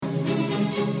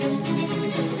Long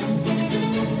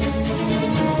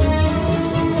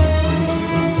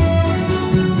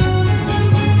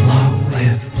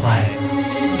live play.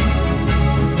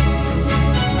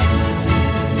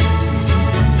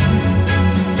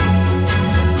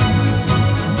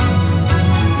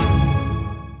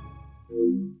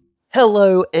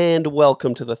 Hello and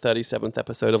welcome to the 37th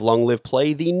episode of Long Live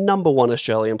Play, the number one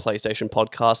Australian PlayStation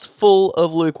podcast full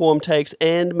of lukewarm takes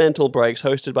and mental breaks,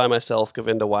 hosted by myself,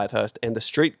 Govinda Whitehurst, and the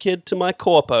street kid to my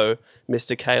corpo,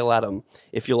 Mr. Kale Adam.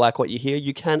 If you like what you hear,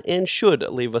 you can and should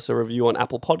leave us a review on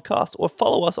Apple Podcasts or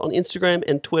follow us on Instagram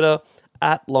and Twitter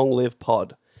at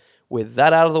LongLivePod. With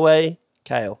that out of the way,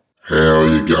 Kale. How are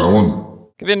you going?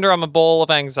 Govinda, I'm a ball of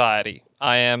anxiety.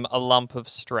 I am a lump of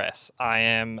stress. I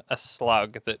am a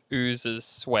slug that oozes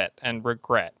sweat and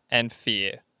regret and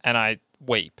fear, and I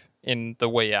weep in the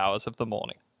wee hours of the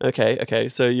morning. Okay,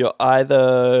 so you're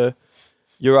either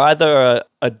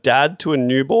a dad to a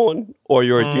newborn or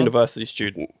you're a university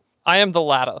student. I am the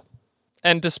latter.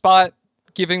 And despite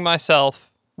giving myself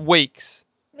weeks,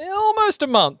 almost a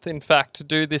month, in fact, to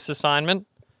do this assignment,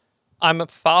 I'm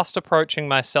fast approaching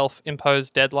my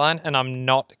self-imposed deadline, and I'm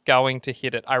not going to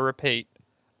hit it. I repeat,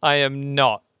 I am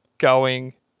not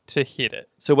going to hit it.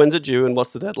 So when's it due and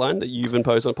what's the deadline that you've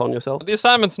imposed upon yourself? The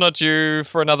assignment's not due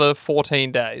for another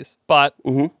 14 days, but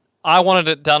I wanted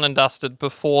it done and dusted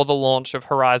before the launch of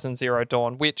Horizon Zero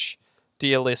Dawn, which,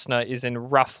 dear listener, is in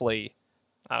roughly,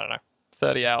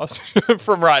 30 hours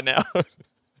from right now.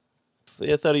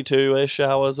 Yeah, 32-ish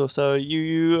hours or so.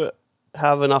 You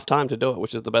have enough time to do it,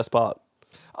 which is the best part.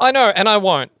 I know, and I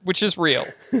won't, which is real.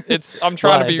 I'm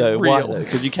trying to be real. Why though?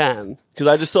 Because you can. Because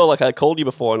I just saw, I called you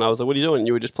before and I was like, what are you doing? And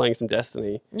you were just playing some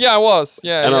Destiny. Yeah, I was.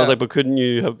 Yeah. And I was like, but couldn't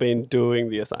you have been doing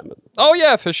the assignment? Oh,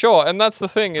 yeah, for sure. And that's the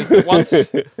thing, is that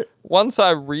once I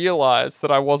realized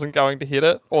that I wasn't going to hit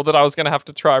it, or that I was going to have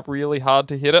to try really hard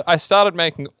to hit it, I started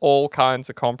making all kinds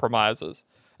of compromises.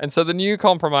 And so the new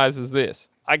compromise is this.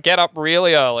 I get up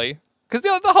really early, because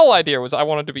the whole idea was I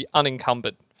wanted to be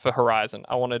unencumbered for Horizon.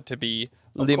 I wanted to be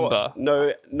limber.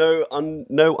 No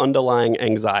underlying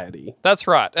anxiety. That's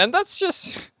right. And that's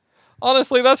just,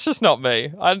 honestly, that's just not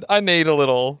me. I need a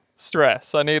little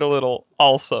stress. I need a little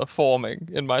ulcer forming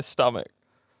in my stomach.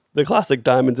 The classic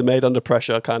diamonds are made under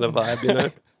pressure kind of vibe, you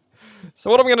know? So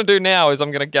what I'm going to do now is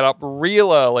I'm going to get up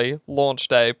real early, launch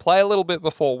day, play a little bit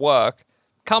before work,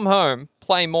 come home,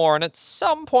 play more, and at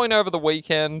some point over the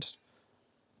weekend,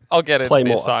 I'll get into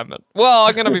the assignment. Well,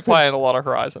 I'm going to be playing a lot of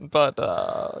Horizon, but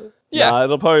yeah. Nah,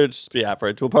 it'll probably just be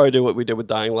average. We'll probably do what we did with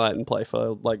Dying Light and play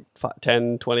for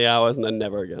 10, 20 hours and then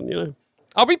never again, you know?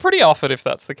 I'll be pretty off it if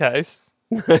that's the case.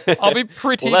 I'll be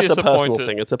pretty well, that's disappointed. a personal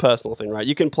thing. It's a personal thing, right?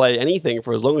 You can play anything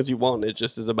for as long as you want. It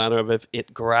just is a matter of if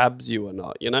it grabs you or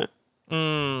not, you know?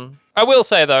 I will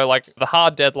say, though, the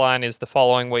hard deadline is the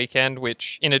following weekend,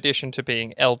 which, in addition to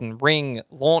being Elden Ring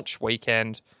launch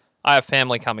weekend, I have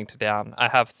family coming to town. I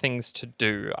have things to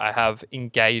do. I have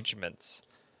engagements.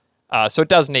 So it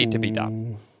does need to be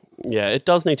done. Yeah, it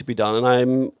does need to be done.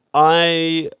 And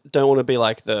I don't want to be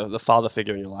like the father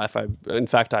figure in your life. In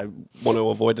fact, I want to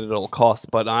avoid it at all costs,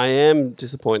 but I am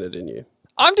disappointed in you.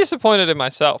 I'm disappointed in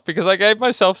myself because I gave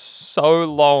myself so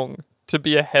long to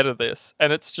be ahead of this.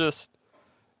 And it's just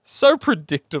so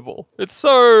predictable. It's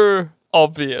so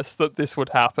obvious that this would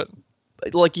happen.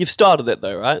 You've started it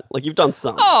though, right? You've done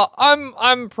some. Oh,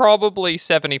 I'm probably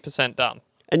 70% done.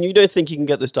 And you don't think you can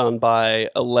get this done by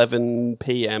 11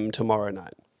 p.m. tomorrow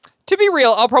night? To be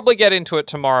real, I'll probably get into it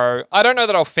tomorrow. I don't know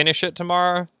that I'll finish it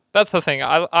tomorrow. That's the thing.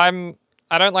 I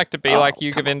don't like to be like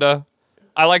you, Govinda.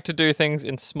 I like to do things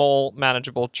in small,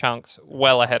 manageable chunks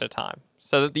well ahead of time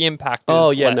so that the impact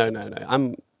is lessened.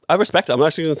 No. I respect it. I'm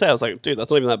actually going to say, I was like, dude,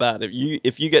 that's not even that bad.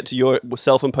 If you get to your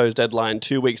self-imposed deadline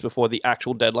 2 weeks before the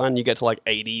actual deadline, you get to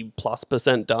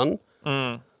 80+%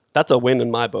 done. That's a win in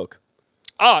my book.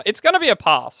 Oh, it's going to be a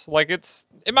pass.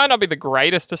 It might not be the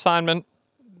greatest assignment,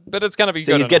 but it's going to be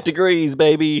good enough. Get degrees,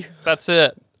 baby. That's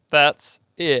it.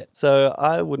 So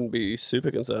I wouldn't be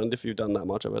super concerned if you've done that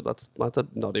much of it. That's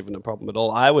not even a problem at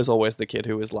all. I was always the kid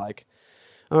who was like,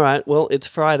 all right, well, it's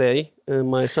Friday, and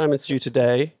my assignment's due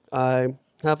today. I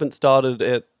haven't started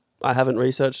it. I haven't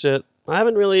researched it. I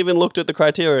haven't really even looked at the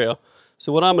criteria.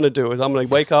 So what I'm going to do is I'm going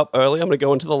to wake up early. I'm going to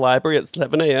go into the library at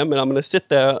 7 a.m. and I'm going to sit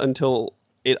there until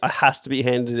it has to be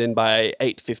handed in by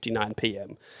 8:59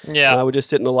 p.m. Yeah. And I would just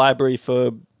sit in the library for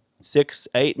 6,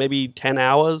 8, maybe 10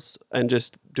 hours and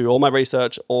just do all my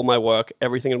research, all my work,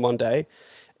 everything in one day.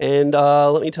 And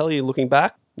let me tell you, looking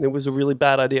back, it was a really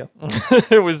bad idea.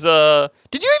 It was,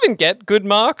 did you even get good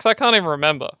marks? I can't even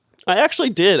remember. I actually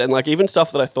did, and like even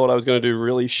stuff that I thought I was going to do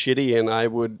really shitty in, I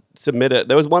would submit it.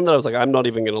 There was one that I was like, I'm not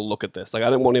even going to look at this. Like I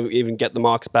don't want to even get the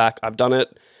marks back. I've done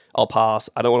it. I'll pass.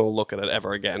 I don't want to look at it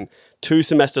ever again. 2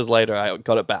 semesters later, I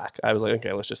got it back. I was like,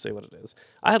 okay, let's just see what it is.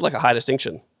 I had like a high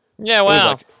distinction. Yeah,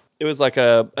 wow.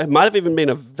 It might have even been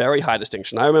a very high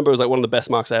distinction. I remember it was like one of the best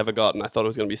marks I ever got, and I thought it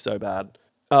was going to be so bad.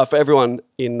 For everyone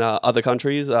in other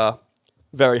countries,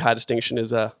 very high distinction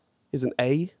is an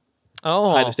A.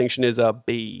 Oh. High distinction is a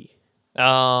B.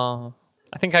 I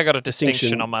think I got a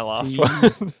distinction on my last C.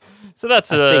 one. So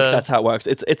that's I think that's how it works.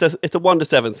 It's a 1 to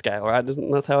 7 scale, right? Isn't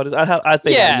that how it is? I've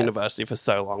been at university for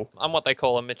so long. I'm what they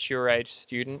call a mature age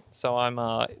student, so I'm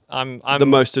The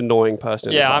most annoying person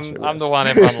in the yeah, classroom. I'm the one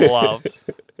everyone loves.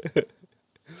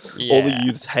 Yeah. All the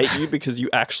youths hate you because you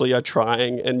actually are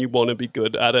trying and you want to be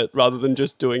good at it rather than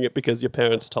just doing it because your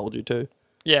parents told you to.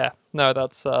 Yeah, no,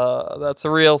 that's a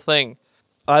real thing.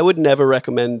 I would never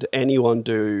recommend anyone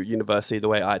do university the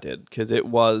way I did because it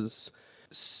was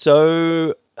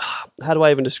so... How do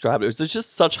I even describe it? It was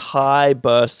just such high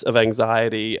bursts of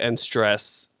anxiety and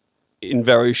stress in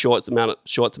very short amounts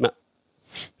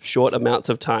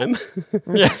of time.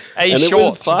 Yeah, and it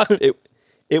was fucked.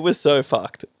 It was so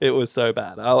fucked. It was so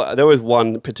bad. There was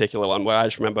one particular one where I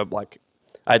just remember like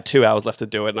I had 2 hours left to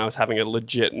do it and I was having a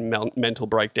legit mental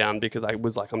breakdown because I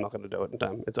was like, I'm not going to do it.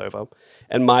 Damn, it's over.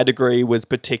 And my degree was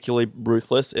particularly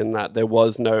ruthless in that there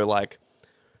was no like,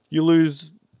 you lose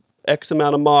X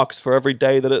amount of marks for every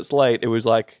day that it's late. It was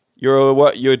like,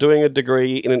 you're doing a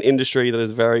degree in an industry that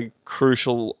is very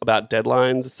crucial about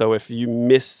deadlines. So if you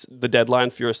miss the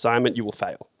deadline for your assignment, you will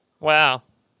fail. Wow.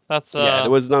 That's yeah, there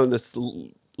was none of this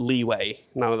leeway,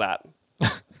 none of that.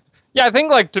 Yeah, I think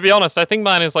like to be honest, I think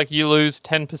mine is like you lose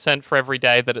 10% for every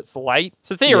day that it's late.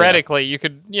 So theoretically, you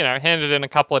could, hand it in a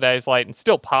couple of days late and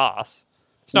still pass.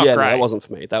 It's not great. No, that wasn't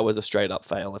for me. That was a straight up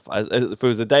fail. If it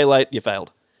was a day late, you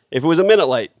failed. If it was a minute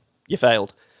late, you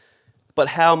failed. But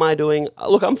how am I doing?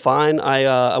 Look, I'm fine.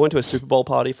 I went to a Super Bowl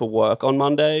party for work on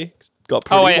Monday. Got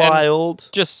pretty wild.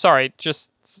 Just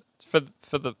for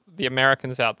the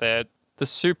Americans out there, the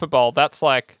Super Bowl, that's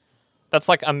like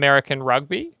American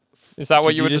rugby. Is that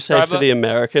what you would just describe say for the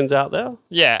Americans out there?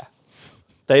 Yeah.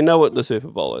 They know what the Super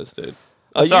Bowl is, dude.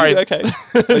 Sorry. You okay?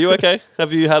 Are you okay?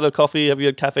 Have you had a coffee? Have you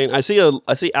had caffeine? I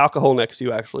see alcohol next to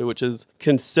you actually, which is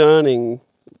concerning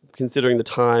considering the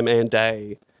time and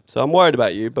day. So I'm worried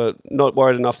about you, but not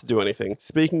worried enough to do anything.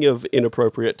 Speaking of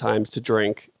inappropriate times to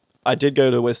drink, I did go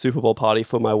to a Super Bowl party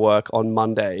for my work on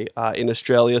Monday. In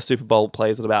Australia, Super Bowl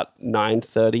plays at about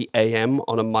 9:30 a.m.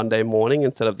 on a Monday morning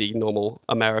instead of the normal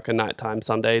American nighttime,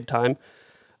 Sunday time.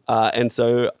 And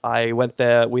so I went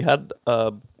there. We had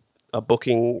a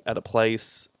booking at a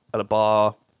place, at a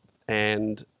bar,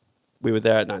 and we were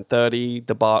there at 9:30.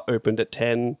 The bar opened at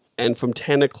 10. And from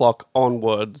 10 o'clock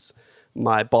onwards,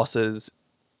 my bosses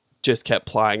just kept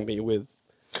plying me with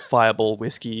Fireball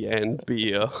whiskey and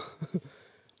beer.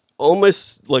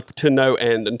 Almost like to no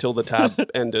end until the tab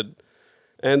ended.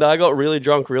 And I got really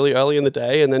drunk really early in the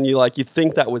day. And then you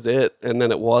think that was it. And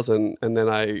then it wasn't. And then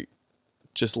I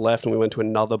just left and we went to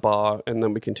another bar and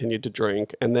then we continued to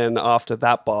drink. And then after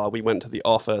that bar, we went to the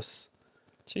office.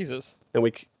 Jesus. And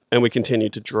we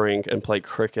continued to drink and play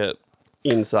cricket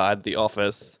inside the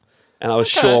office. And I was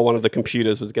sure one of the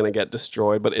computers was going to get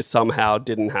destroyed, but it somehow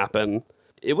didn't happen.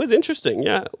 It was interesting,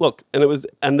 yeah. Look,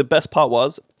 and the best part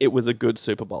was it was a good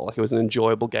Super Bowl. Like it was an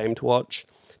enjoyable game to watch.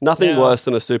 Nothing worse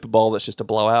than a Super Bowl that's just a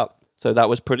blowout. So that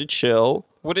was pretty chill.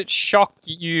 Would it shock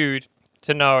you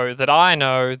to know that I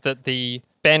know that the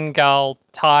Bengal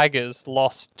Tigers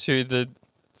lost to the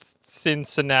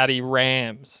Cincinnati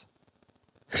Rams?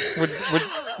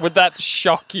 Would that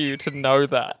shock you to know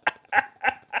that?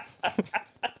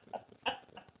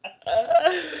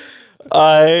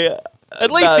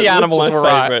 At least the animals were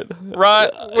right.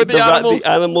 Right? With the animals?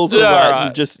 The animals were Yeah,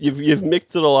 right. right. You've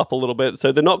mixed it all up a little bit.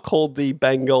 So they're not called the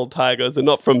Bengal Tigers. They're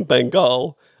not from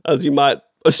Bengal, as you might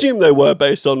assume they were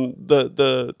based on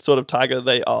the sort of tiger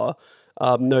they are.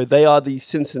 No, they are the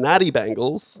Cincinnati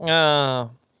Bengals.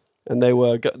 And they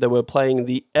were playing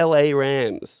the LA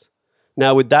Rams.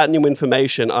 Now, with that new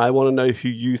information, I want to know who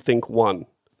you think won.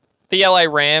 The LA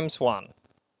Rams won.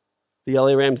 The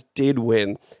LA Rams did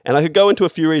win. And I could go into a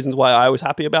few reasons why I was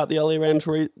happy about the LA Rams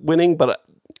winning, but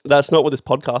that's not what this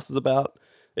podcast is about.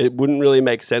 It wouldn't really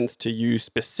make sense to you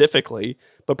specifically,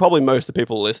 but probably most of the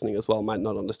people listening as well might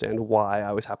not understand why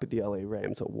I was happy the LA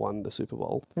Rams won the Super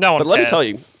Bowl. No one But let me cares. tell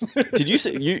you, did you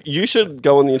see, you should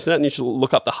go on the internet and you should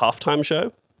look up the halftime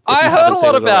show. I heard a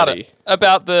lot about already. it.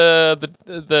 About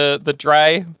the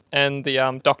Dre and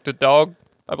the Dr. Dog.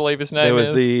 I believe his name There was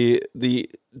is. the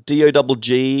DOGG.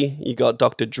 You got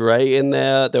Dr. Dre in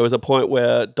there. There was a point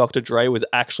where Dr. Dre was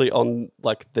actually on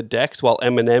like the decks while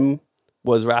Eminem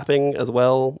was rapping as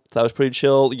well. So that was pretty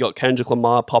chill. You got Kendrick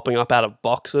Lamar popping up out of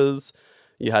boxes.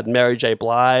 You had Mary J.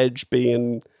 Blige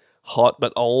being hot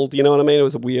but old. You know what I mean? It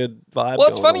was a weird vibe. Well,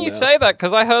 it's going funny on you there. say that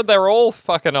because I heard they're all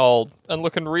fucking old and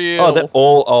looking real. Oh, they're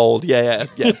all old. Yeah.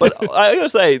 But I gotta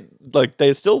say, like,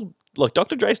 they still, like,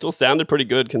 Dr. Dre still sounded pretty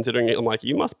good considering it. I'm like,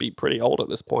 you must be pretty old at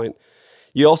this point.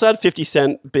 You also had 50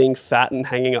 Cent being fat and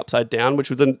hanging upside down,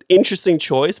 which was an interesting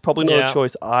choice. Probably not Yeah. a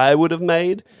choice I would have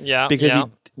made. Yeah, Because yeah.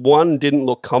 he, one, didn't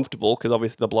look comfortable because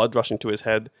obviously the blood rushing to his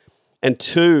head. And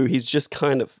two, he's just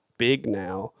kind of big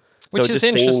now. Which it is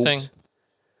just interesting. seemed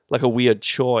like a weird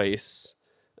choice.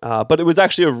 But it was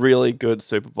actually a really good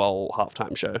Super Bowl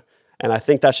halftime show. And I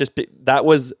think that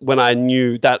was when I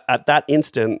knew that at that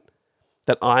instant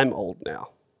that I'm old now.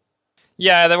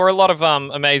 Yeah, there were a lot of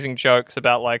amazing jokes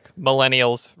about like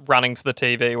millennials running for the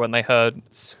TV when they heard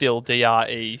 "Still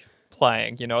DRE"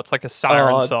 playing. You know, it's like a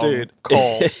siren song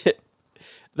call.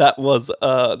 That was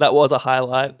a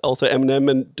highlight. Also,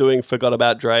 Eminem and doing "Forgot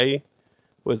About Dre"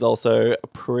 was also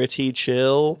pretty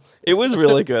chill. It was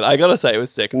really good. I gotta say, it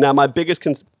was sick. Now, my biggest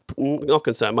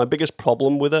my biggest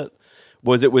problem with it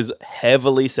was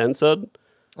heavily censored.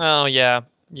 Oh yeah,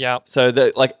 yeah. So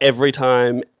that like every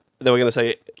time they were gonna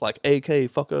say like "AK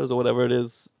fuckers" or whatever it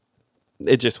is,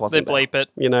 it just They wasn't. bleep it.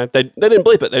 You know, they didn't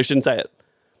bleep it. They shouldn't say it.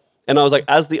 And I was like,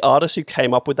 as the artist who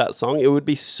came up with that song, it would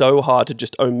be so hard to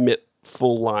just omit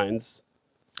full lines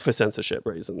for censorship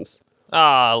reasons.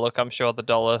 Ah, look, I'm sure the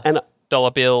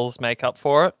dollar bills make up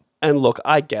for it. And look,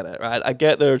 I get it, right? I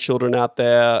get there are children out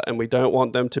there and we don't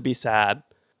want them to be sad.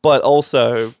 But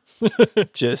also,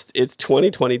 just it's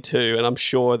 2022 and I'm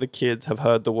sure the kids have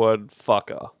heard the word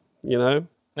fucker, you know?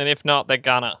 And if not, they're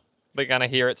gonna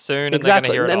hear it soon, and Exactly.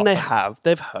 they're gonna hear it And often.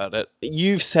 they've heard it.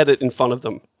 You've said it in front of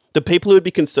them. The people who would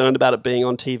be concerned about it being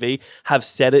on TV have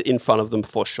said it in front of them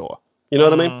for sure. You know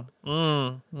what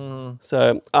I mean?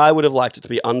 So I would have liked it to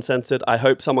be uncensored. I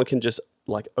hope someone can just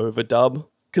like overdub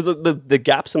because the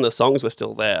gaps in the songs were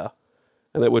still there,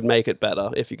 and it would make it better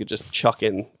if you could just chuck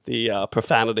in the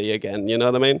profanity again. You know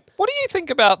what I mean? What do you think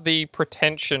about the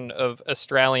pretension of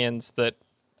Australians that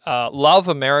love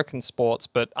American sports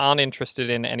but aren't interested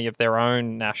in any of their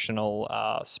own national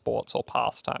sports or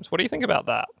pastimes? What do you think about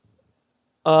that?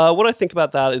 What I think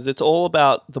about that is it's all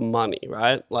about the money,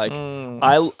 right? Like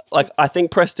I think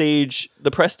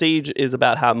the prestige is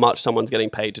about how much someone's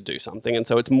getting paid to do something. And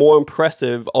so it's more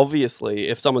impressive, obviously,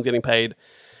 if someone's getting paid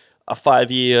a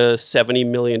 5-year, $70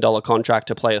 million contract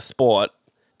to play a sport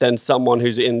than someone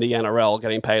who's in the NRL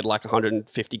getting paid like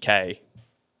 $150K.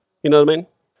 You know what I mean?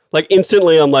 Like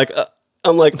instantly I'm like,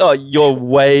 oh, you're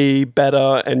way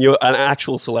better and you're an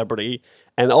actual celebrity.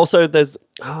 And also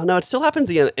it still happens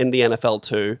in the NFL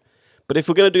too. But if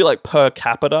we're going to do like per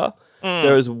capita,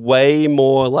 there is way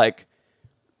more like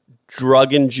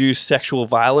drug-induced sexual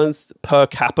violence per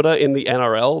capita in the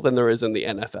NRL than there is in the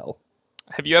NFL.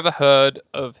 Have you ever heard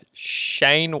of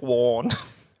Shane Warne?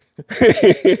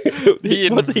 He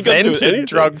What's he got to do with invented anything?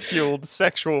 drug-fueled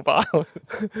sexual violence.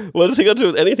 What does he got to do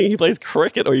with anything? He plays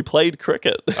cricket or he played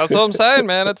cricket. That's what I'm saying,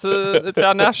 man. It's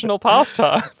our national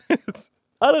pastime.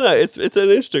 I don't know. It's an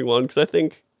interesting one because I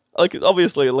think, like,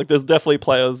 obviously, like, there's definitely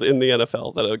players in the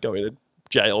NFL that are going to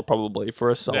jail probably for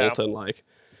assault. Yeah. And, like,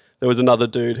 there was another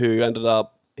dude who ended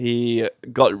up, he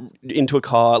got into a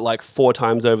car like 4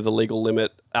 times over the legal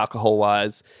limit,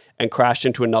 alcohol-wise, and crashed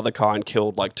into another car and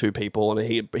killed, like, 2 people. And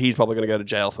he's probably going to go to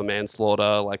jail for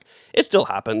manslaughter. Like, it still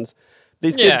happens.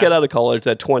 These kids Yeah. get out of college,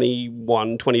 they're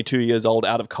 21, 22 years old,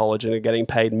 out of college, and are getting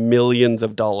paid millions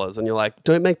of dollars. And you're like,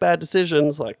 don't make bad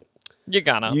decisions. Like, You're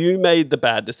gonna. you made the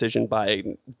bad decision by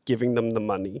giving them the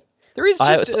money. There is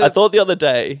just. I thought the other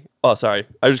day. Oh, sorry.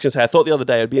 I was just going to say, I thought the other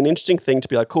day it'd be an interesting thing to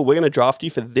be like, cool, we're going to draft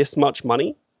you for this much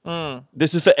money.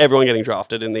 This is for everyone getting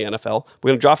drafted in the NFL. We're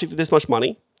going to draft you for this much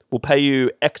money. We'll pay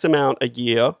you X amount a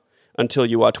year until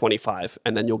you are 25,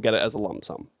 and then you'll get it as a lump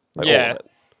sum. Like, all Yeah. of it.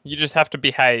 You just have to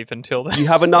behave until then. You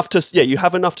have enough to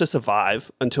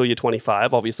survive until you're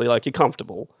 25. Obviously, like, you're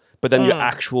comfortable. But then your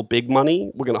actual big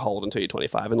money, we're going to hold until you're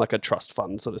 25 in like a trust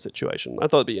fund sort of situation. I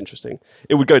thought it'd be interesting.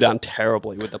 It would go down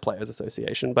terribly with the Players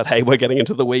Association, but hey, we're getting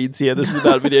into the weeds here. This is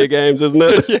about video games, isn't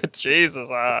it? Yeah, Jesus.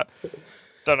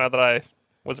 Don't know that I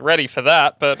was ready for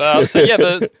that, but so yeah,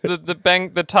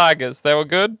 the Tigers, they were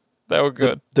good. They were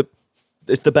good.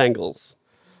 It's the Bengals.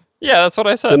 Yeah, that's what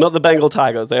I They're said. not the Bengal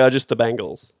Tigers. They are just the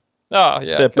Bengals. Oh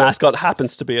yeah. Their okay. mascot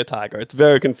happens to be a tiger. It's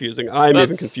very confusing. I'm even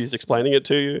That's- confused explaining it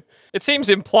to you. It seems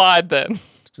implied then.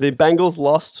 The Bengals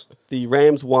lost. The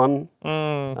Rams won.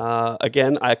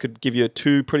 Again, I could give you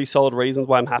 2 pretty solid reasons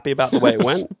why I'm happy about the way it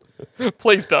went.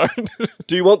 Please don't.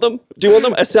 Do you want them?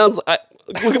 It sounds...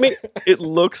 look at me. It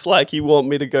looks like you want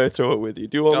me to go through it with you.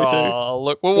 Do you want me to? Oh,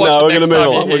 look, we'll watch No, it we're next going to move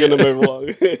time on. you're We're here. going to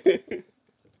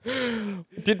move along.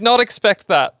 Did not expect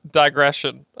that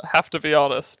digression. I have to be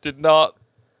honest. Did not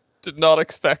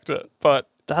expect it. But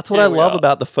That's what here I we love are.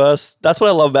 about that's what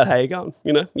I love about how you're going.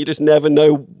 You know, you just never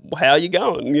know how you're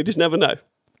going. You just never know.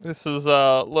 This is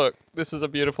this is a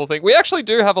beautiful thing. We actually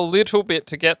do have a little bit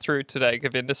to get through today,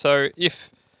 Govinda. So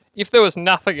if there was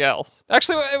nothing else,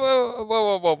 actually,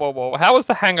 whoa. How was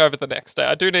the hangover the next day?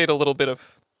 I do need a little bit of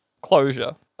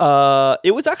closure.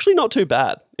 It was actually not too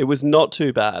bad. It was not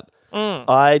too bad.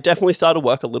 I definitely started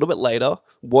work a little bit later.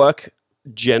 Work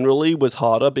generally was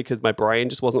harder because my brain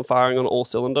just wasn't firing on all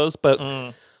cylinders. But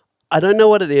I don't know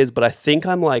what it is, but I think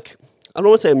I'm like, I don't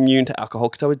want to say immune to alcohol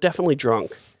because I was definitely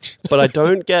drunk. But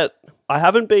I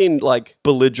haven't been like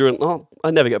belligerent. Oh,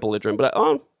 I never get belligerent, but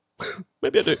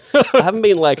maybe I do. I haven't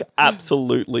been like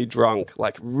absolutely drunk,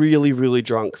 like really, really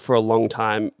drunk for a long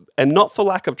time, and not for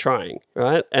lack of trying,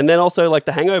 right? And then also like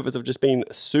the hangovers have just been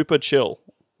super chill.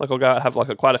 Like I'll go out and have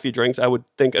like quite a few drinks. I would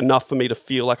think enough for me to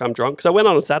feel like I'm drunk. Because I went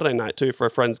on Saturday night too for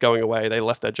a friend's going away. They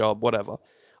left their job, whatever.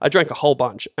 I drank a whole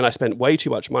bunch and I spent way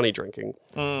too much money drinking,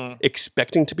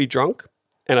 expecting to be drunk.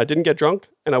 And I didn't get drunk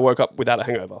and I woke up without a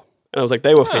hangover. And I was like,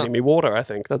 they were feeding me water, I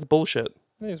think. That's bullshit.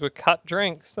 These were cut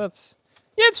drinks. Yeah,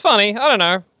 it's funny. I don't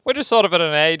know. We're just sort of at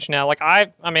an age now. Like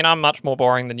I mean, I'm much more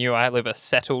boring than you. I live a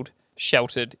settled,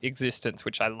 sheltered existence,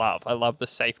 which I love. I love the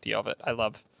safety of it. I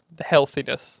love the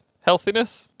healthiness.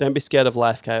 Don't be scared of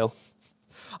life, Kale.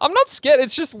 I'm not scared.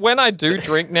 It's just when I do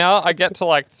drink now, I get to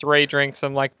like 3 drinks.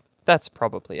 I'm like, that's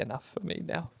probably enough for me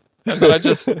now. And then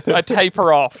I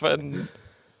taper off and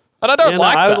I don't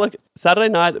like I that. was like Saturday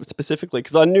night specifically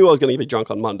because I knew I was going to be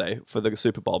drunk on Monday for the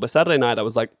Super Bowl. But Saturday night I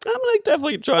was like, I'm going to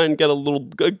definitely try and get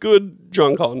a good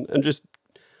drunk on and just.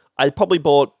 I probably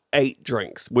bought 8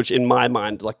 drinks, which in my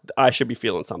mind, like I should be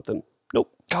feeling something. Nope.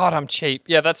 God, I'm cheap.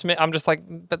 Yeah, that's me. I'm just like,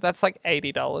 but that's like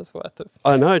 $80 worth of.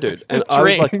 I know, dude. And I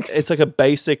was like, Drinks. it's like a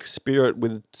basic spirit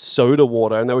with soda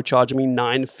water, and they were charging me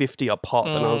 $9.50 a pop,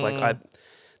 and I was like,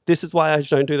 this is why I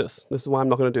don't do this. This is why I'm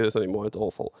not going to do this anymore. It's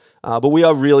awful. But we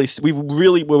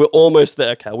were almost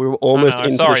there, Cal. We were almost know.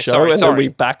 into Sorry, the show, sorry, and sorry. then we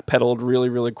backpedaled really,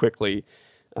 really quickly.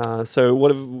 So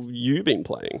what have you been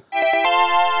playing?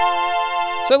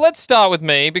 So let's start with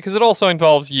me because it also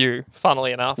involves you,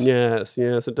 funnily enough. Yes,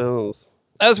 it does.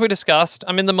 As we discussed,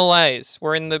 I'm in the Malays.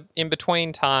 We're in the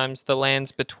in-between times, the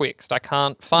lands betwixt. I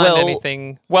can't find Well,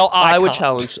 anything. Well, I would can't.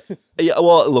 challenge. Yeah,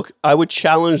 well, look, I would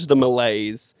challenge the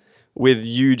Malays with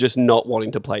you just not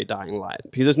wanting to play Dying Light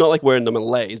because it's not like we're in the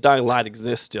Malays. Dying Light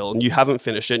exists still, and you haven't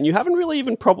finished it, and you haven't really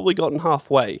even probably gotten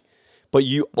halfway, but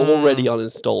you already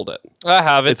uninstalled it. I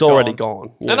have. It's already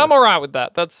gone, And yeah. I'm all right with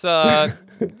that. That's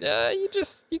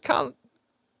you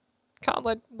can't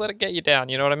let it get you down.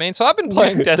 You know what I mean? So I've been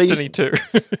playing Destiny 2.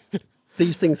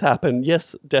 These things happen.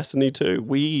 Yes, Destiny 2.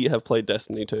 We have played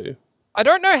Destiny 2. I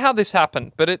don't know how this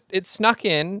happened, but it snuck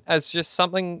in as just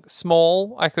something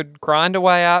small I could grind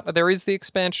away at. There is the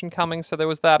expansion coming, so there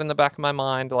was that in the back of my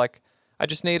mind. Like, I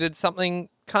just needed something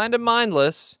kind of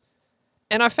mindless,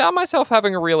 and I found myself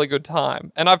having a really good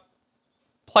time. And I've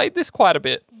played this quite a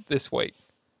bit this week.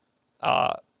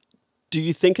 Do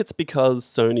you think it's because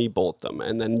Sony bought them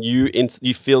and then you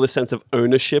feel a sense of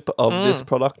ownership of this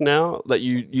product now that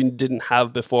you didn't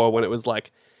have before when it was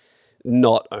like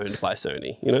not owned by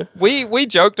Sony, you know? We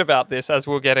joked about this as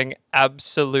we were getting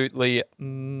absolutely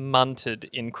munted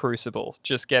in Crucible,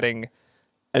 just getting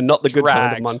And not the good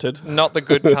kind of dragged. munted. Not the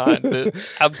good kind, the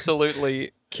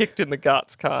absolutely kicked in the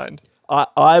guts kind.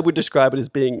 I would describe it as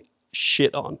being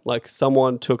shit on. Like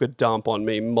someone took a dump on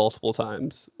me multiple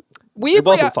times. Weirdly, It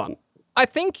wasn't fun. I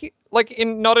think, like,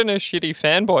 not in a shitty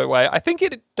fanboy way, I think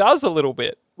it does a little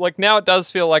bit. Like, now it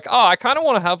does feel like, I kind of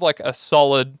want to have, like, a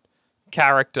solid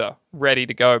character ready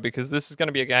to go because this is going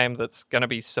to be a game that's going to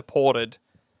be supported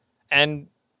and,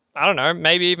 I don't know,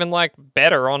 maybe even, like,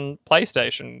 better on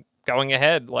PlayStation going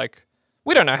ahead. Like,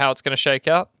 we don't know how it's going to shake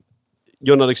out.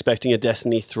 You're not expecting a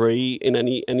Destiny 3 in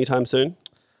anytime soon?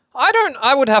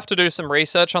 I would have to do some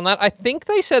research on that. I think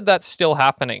they said that's still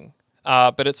happening,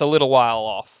 but it's a little while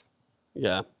off.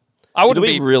 Yeah. I It'll wouldn't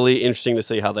be really interesting to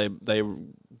see how they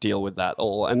deal with that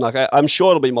all. And like I'm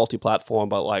sure it'll be multi-platform,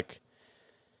 but like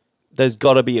there's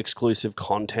got to be exclusive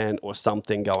content or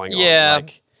something going Yeah. on.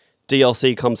 Like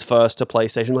DLC comes first to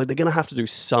PlayStation. Like they're gonna have to do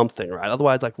something, right?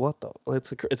 Otherwise, like what the?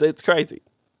 It's crazy.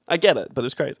 I get it, but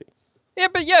it's crazy. Yeah,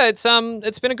 but yeah,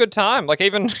 it's been a good time. Like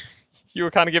you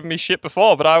were kind of giving me shit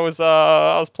before, but I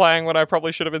was playing when I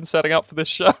probably should have been setting up for this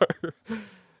show.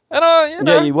 And you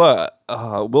know, Yeah, you were.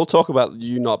 We'll talk about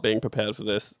you not being prepared for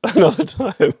this another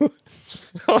time.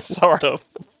 I'm sorry.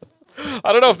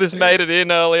 I don't know if this made it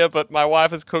in earlier, but my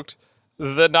wife has cooked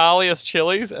the gnarliest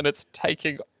chilies, and it's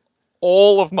taking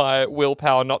all of my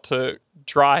willpower not to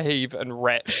dry heave and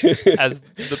retch as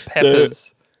the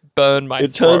peppers burn my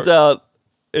throat.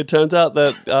 It turns out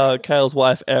that Kale's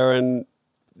wife Erin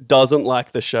doesn't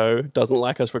like the show, doesn't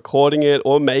like us recording it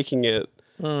or making it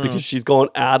because she's gone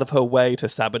out of her way to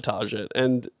sabotage it,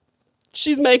 and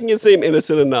she's making it seem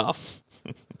innocent enough.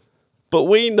 But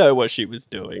we know what she was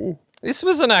doing. This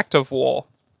was an act of war.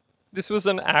 This was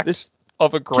an act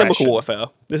of aggression. Chemical warfare.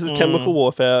 This is chemical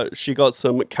warfare. She got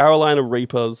some Carolina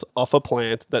Reapers off a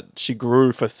plant that she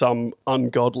grew for some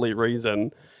ungodly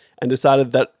reason and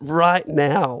decided that right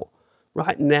now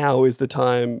is the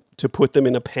time to put them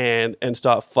in a pan and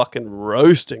start fucking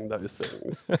roasting those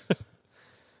things.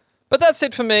 But that's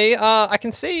it for me. I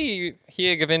can see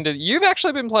here, Govinda, you've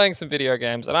actually been playing some video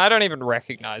games, and I don't even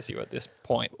recognize you at this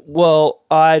point. Well,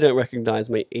 I don't recognize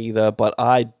me either, but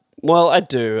I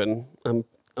do, and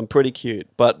I'm pretty cute,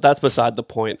 but that's beside the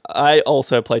point. I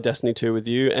also play Destiny 2 with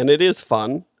you, and it is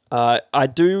fun.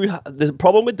 The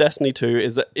problem with Destiny 2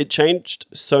 is that it changed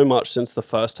so much since the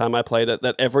first time I played it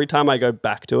that every time I go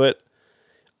back to it,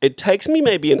 it takes me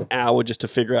maybe an hour just to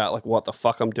figure out like what the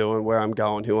fuck I'm doing, where I'm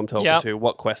going, who I'm talking to,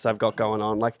 what quests I've got going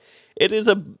on. Like it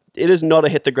is not a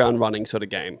hit the ground running sort of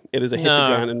game. It is a hit the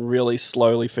ground and really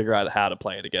slowly figure out how to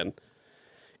play it again.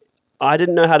 I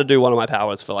didn't know how to do one of my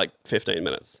powers for like 15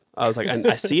 minutes. I was like,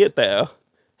 I see it there.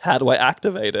 How do I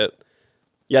activate it?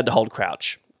 You had to hold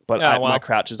crouch, but my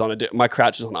crouch is on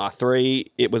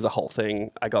R3. It was a whole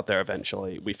thing. I got there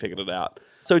eventually. We figured it out.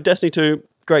 So Destiny 2,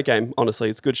 great game. Honestly,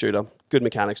 it's a good shooter, good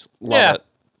mechanics. Love it.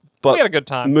 But we had a good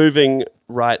time. Moving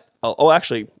right.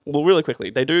 Actually, really quickly,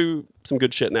 they do some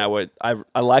good shit now. Where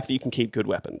I like that you can keep good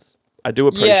weapons. I do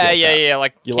appreciate that. Yeah.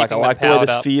 Like you're like, I like the way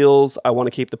this feels. I want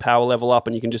to keep the power level up,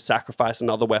 and you can just sacrifice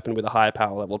another weapon with a higher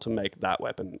power level to make that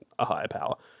weapon a higher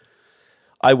power.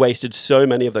 I wasted so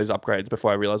many of those upgrades before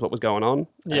I realized what was going on.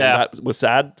 Yeah, that was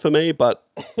sad for me, but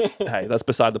hey, that's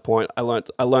beside the point. I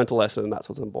learned a lesson, and that's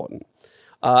what's important.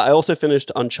 I also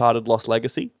finished Uncharted Lost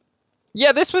Legacy.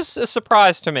 Yeah, this was a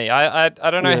surprise to me. I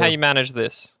don't know how you managed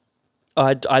this.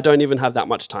 I don't even have that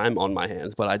much time on my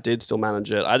hands, but I did still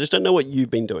manage it. I just don't know what you've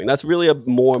been doing. That's really a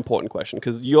more important question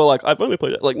because you're like, I've only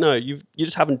played it. Like, no, you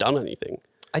just haven't done anything.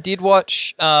 I did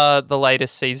watch the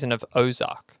latest season of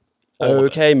Ozark.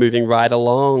 Okay, moving right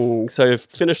along. So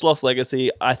finished Lost Legacy.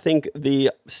 I think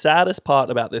the saddest part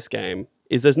about this game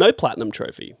is there's no platinum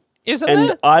trophy.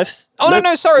 Isn't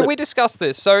there? Sorry, we discussed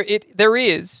this. So there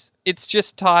is. It's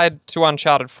just tied to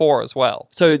Uncharted 4 as well.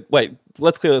 So wait,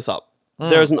 let's clear this up.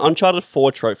 There is an Uncharted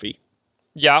 4 trophy.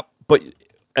 Yep.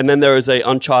 And then there is a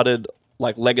Uncharted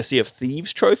like Legacy of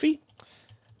Thieves trophy.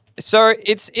 So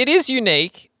it is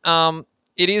unique. It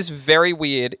is very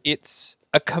weird. It's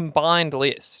a combined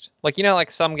list. Like, you know, like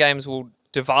some games will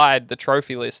divide the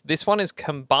trophy list. This one is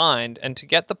combined, and to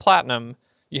get the platinum,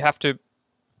 you have to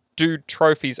do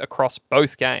trophies across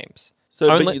both games.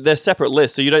 So but they're separate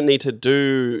lists, so you don't need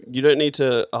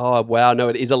to, oh wow, no,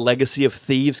 it is a Legacy of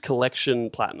Thieves collection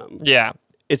platinum. Yeah.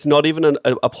 It's not even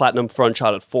a platinum for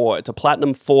Uncharted 4, it's a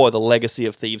platinum for the Legacy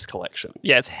of Thieves collection.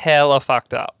 Yeah, it's hella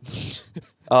fucked up.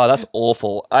 Oh, that's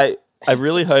awful. I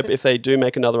really hope if they do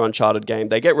make another Uncharted game,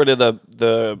 they get rid of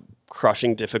the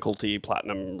crushing difficulty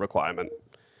platinum requirement.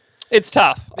 It's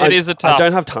tough. It is a tough. I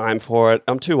don't have time for it.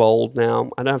 I'm too old now.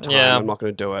 I don't have time. Yeah. I'm not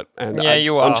going to do it. And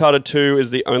you are. Uncharted 2 is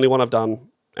the only one I've done,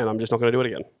 and I'm just not going to do it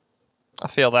again. I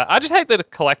feel that. I just hate the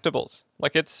collectibles.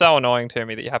 Like, it's so annoying to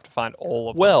me that you have to find all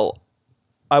of them. Well,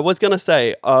 I was going to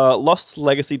say, Lost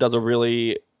Legacy does a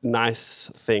really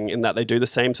nice thing in that they do the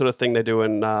same sort of thing they do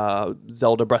in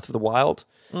Zelda Breath of the Wild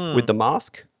with the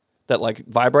mask that like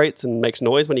vibrates and makes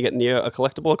noise when you get near a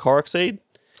collectible, a Korok seed.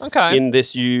 Okay. In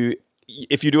this,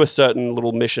 if you do a certain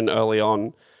little mission early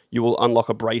on, you will unlock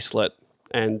a bracelet,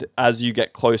 and as you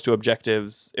get close to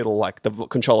objectives, it'll like the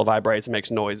controller vibrates and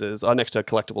makes noises. Next to a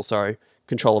collectible, sorry,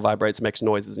 controller vibrates and makes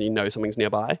noises, and you know something's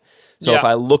nearby. So if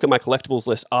I look at my collectibles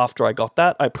list after I got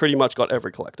that, I pretty much got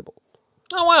every collectible.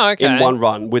 Oh wow, okay. In one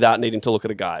run without needing to look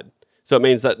at a guide. So it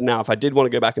means that now if I did want to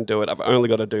go back and do it, I've only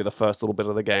got to do the first little bit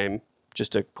of the game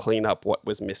just to clean up what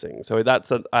was missing. So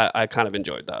I kind of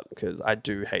enjoyed that because I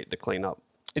do hate the cleanup.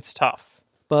 It's tough.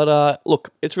 But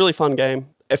look, it's a really fun game.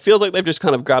 It feels like they've just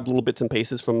kind of grabbed little bits and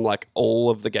pieces from like all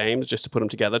of the games just to put them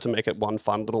together to make it one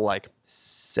fun little like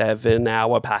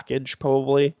 7-hour package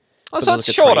probably. Oh, so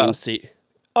it's shorter.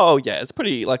 Oh yeah, it's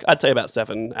pretty. Like I'd say about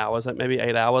 7 hours, like maybe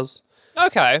 8 hours.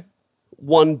 Okay.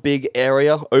 One big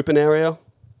area, open area,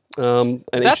 and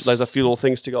That's- there's a few little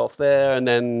things to go off there, and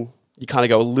then you kind of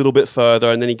go a little bit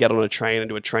further, and then you get on a train and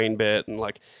do a train bit, and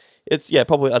like it's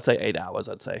probably I'd say 8 hours.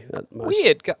 I'd say at most.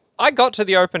 Weird. I got to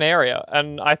the open area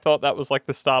and I thought that was like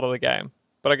the start of the game,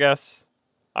 but I guess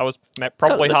I was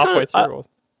probably That's halfway kinda- through.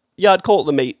 Yeah, I'd call it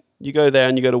the meat. You go there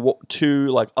and you go to two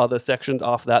like other sections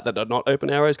after that are not open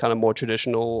areas, kind of more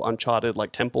traditional, uncharted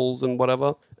like temples and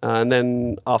whatever. And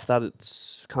then after that,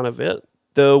 it's kind of it.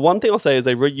 The one thing I'll say is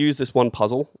they reuse this one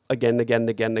puzzle again,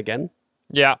 and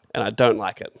Yeah. I don't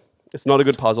like it. It's not a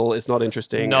good puzzle. It's not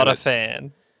interesting. Not and a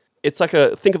fan. It's like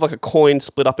think of like a coin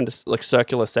split up into like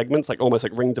circular segments, like almost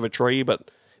like rings of a tree, but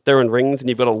they're in rings and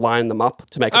you've got to line them up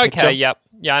to make a picture. Okay, yep.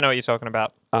 Yeah, I know what you're talking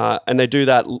about. And they do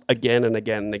that again and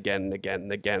again and again and again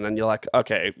and again. And you're like,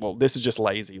 okay, well, this is just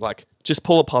lazy. Like, just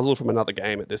pull a puzzle from another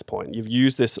game at this point. You've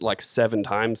used this like 7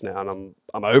 times now, and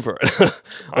I'm over it.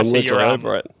 I'm see literally you're,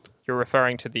 over it. You're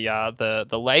referring to the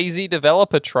lazy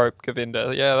developer trope,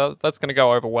 Govinda. Yeah, that's going to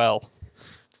go over well.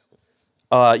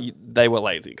 They were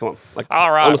lazy. Come on. Like,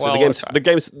 All right, honestly, well,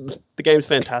 the game's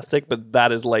fantastic, but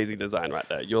that is lazy design right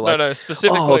there. You're like, No,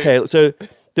 specifically. oh, okay. So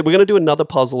we're going to do another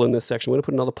puzzle in this section. We're going to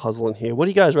put another puzzle in here. What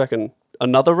do you guys reckon?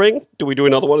 Another ring? Do we do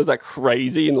another one? Is that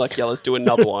crazy? And like, yeah, let's do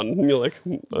another one. And you're like,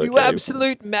 okay. You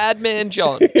absolute madman,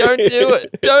 John. Don't do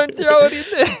it. Don't throw it in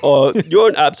there. Oh, you're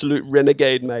an absolute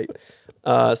renegade, mate.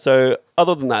 So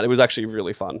other than that, it was actually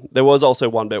really fun. There was also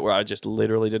one bit where I just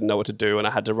literally didn't know what to do, and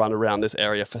I had to run around this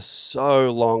area for so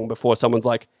long before someone's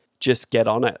like, just get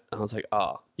on it. And I was like,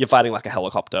 you're fighting like a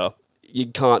helicopter. You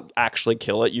can't actually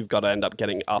kill it. You've got to end up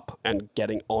getting up and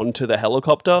getting onto the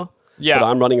helicopter. Yeah. But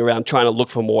I'm running around trying to look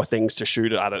for more things to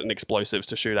shoot at it and explosives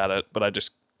to shoot at it, but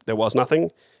there was nothing.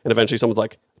 And eventually someone's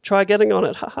like, try getting on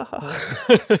it. Ha ha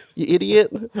ha. You idiot.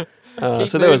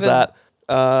 So there was moving. that.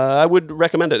 I would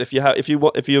recommend it if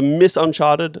you miss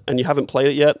Uncharted and you haven't played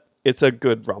it yet. It's a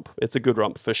good romp. It's a good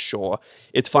romp for sure.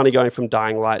 It's funny going from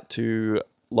Dying Light to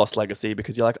Lost Legacy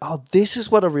because you're like, oh, this is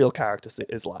what a real character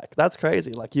is like. That's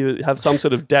crazy. Like you have some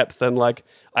sort of depth and like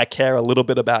I care a little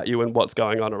bit about you and what's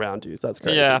going on around you. So that's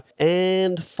crazy. Yeah.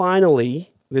 And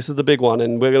finally, this is the big one,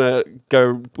 and we're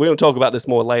gonna talk about this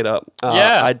more later.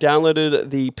 Yeah. I downloaded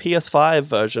the PS5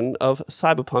 version of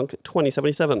Cyberpunk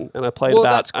 2077, and I played Well,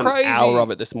 about that's an crazy. hour of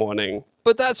it this morning.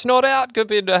 But that's not out,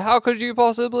 Govinda. How could you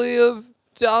possibly have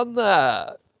done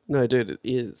that? No, dude, it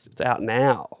is. It's out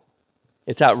now.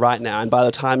 It's out right now, and by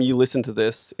the time you listen to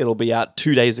this, it'll be out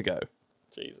 2 days ago.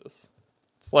 Jesus.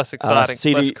 It's less exciting,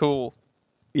 CD less cool.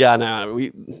 Yeah, no,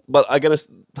 but I got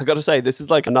to say, this is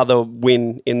like another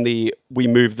win in we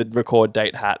move the record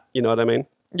date hat. You know what I mean?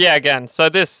 Yeah, again, so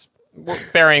we're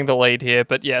burying the lead here,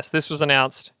 but yes, this was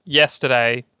announced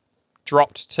yesterday,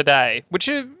 dropped today, which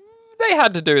they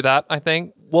had to do that, I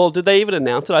think. Well, did they even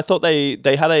announce it? I thought they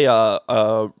had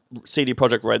a CD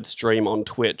Projekt Red stream on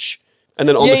Twitch, and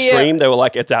then on the stream they were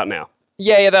like, "It's out now."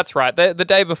 Yeah, that's right. The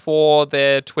day before,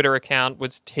 their Twitter account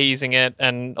was teasing it,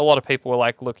 and a lot of people were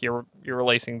like, "Look, you're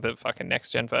releasing the fucking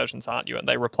next gen versions, aren't you?" And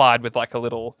they replied with like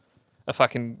a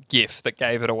fucking GIF that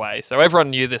gave it away, so everyone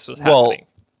knew this was happening. Well,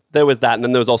 there was that, and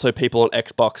then there was also people on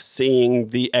Xbox seeing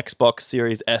the Xbox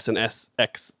Series S and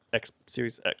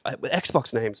Series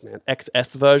Xbox names, man.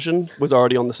 XS version was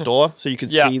already on the store, so you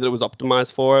could Yeah. see that it was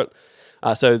optimized for it.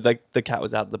 So the cat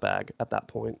was out of the bag at that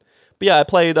point. But yeah, I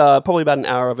played probably about an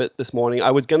hour of it this morning.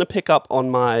 I was going to pick up on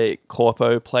my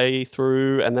Corpo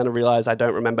playthrough, and then I realized I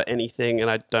don't remember anything, and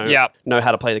I don't know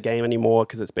how to play the game anymore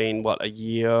because it's been, a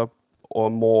year or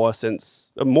more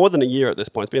since... more than a year at this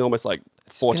point. It's been almost like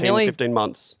 14, 15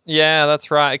 months. Yeah,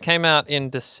 that's right. It came out in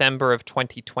December of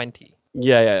 2020.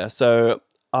 Yeah. So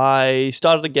I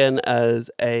started again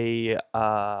as a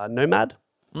nomad,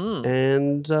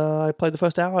 and I played the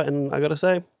first hour, and I got to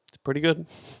say, it's pretty good.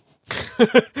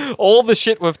 All the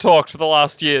shit we've talked for the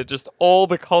last year, just all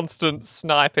the constant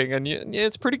sniping, and yeah,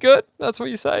 it's pretty good. That's what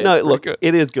you say. No, It's look, pretty good.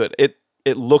 it is good.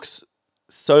 It looks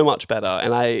so much better,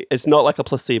 and it's not like a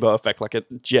placebo effect. Like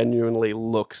it genuinely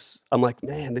looks. I'm like,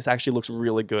 man, this actually looks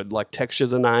really good. Like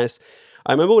textures are nice.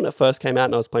 I remember when it first came out,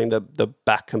 and I was playing the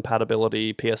back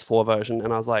compatibility PS4 version,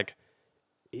 and I was like,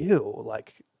 ew,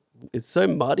 like it's so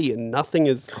muddy and nothing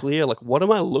is clear. Like, what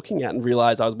am I looking at? And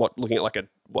realized I was looking at like a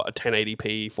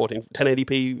 1080p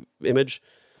 1080p image.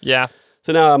 Yeah.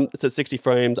 So now it's at 60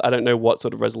 frames. I don't know what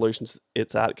sort of resolutions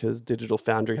it's at because Digital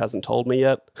Foundry hasn't told me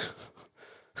yet.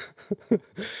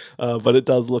 But it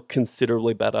does look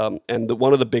considerably better. And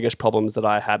one of the biggest problems that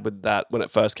I had with that when it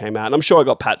first came out, and I'm sure I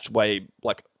got patched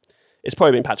it's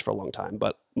probably been patched for a long time,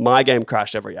 but my game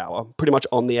crashed every hour, pretty much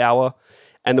on the hour.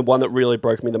 And the one that really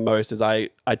broke me the most is I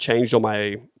changed all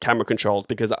my camera controls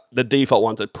because the default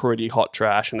ones are pretty hot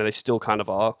trash and they still kind of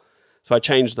are. So I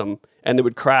changed them and it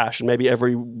would crash, and maybe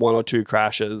every 1 or 2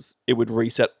 crashes, it would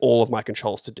reset all of my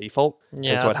controls to default.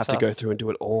 Yeah, and so I'd have to go through and do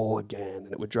it all again,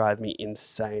 and it would drive me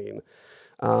insane.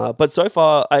 But so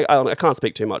far, I can't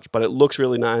speak too much, but it looks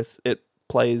really nice. It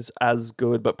plays as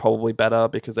good, but probably better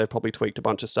because they've probably tweaked a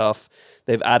bunch of stuff.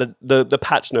 They've added, the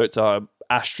patch notes are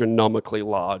astronomically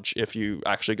large if you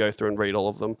actually go through and read all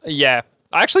of them. Yeah,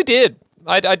 I actually did.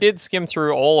 I did skim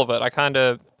through all of it. I kind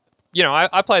of,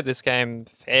 I played this game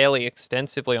fairly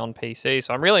extensively on PC,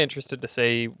 so I'm really interested to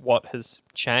see what has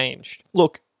changed.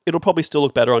 Look, it'll probably still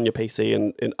look better on your PC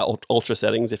in ultra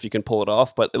settings if you can pull it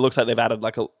off, but it looks like they've added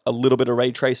like a little bit of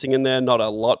ray tracing in there, not a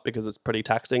lot because it's pretty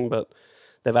taxing, but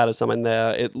they've added some in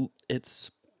there.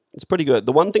 It's pretty good.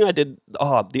 The one thing I did,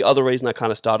 the other reason I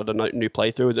kind of started a new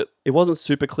playthrough is it wasn't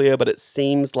super clear, but it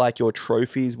seems like your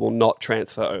trophies will not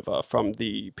transfer over from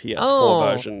the PS4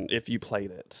 version if you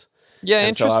played it. Yeah, and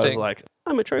interesting. So I was like,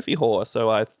 I'm a trophy whore, so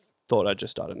I thought I'd just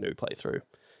start a new playthrough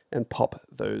and pop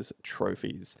those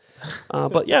trophies.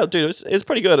 But yeah, dude, it's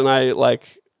pretty good, and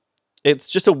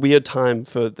it's just a weird time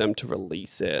for them to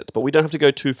release it. But we don't have to go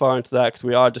too far into that because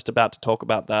we are just about to talk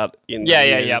about that in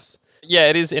the news. Yeah,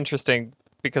 it is interesting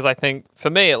because I think, for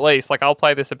me at least, I'll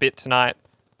play this a bit tonight,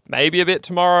 maybe a bit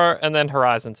tomorrow, and then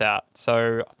Horizon's out.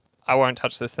 So I won't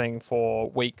touch this thing for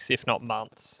weeks, if not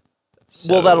months.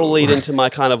 So... Well, that'll lead into my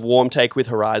kind of warm take with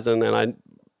Horizon, and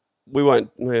we don't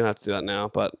have to do that now,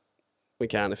 but we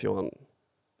can if you want.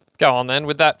 Go on then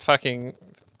with that fucking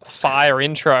fire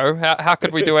intro. How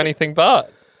could we do anything but?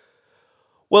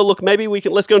 Well, look, maybe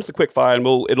let's go into the quickfire,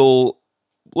 and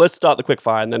let's start the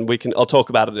quickfire, and then I'll talk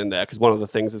about it in there because one of the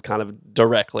things is kind of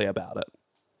directly about it.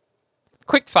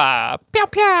 Quickfire. Pew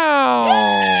pew.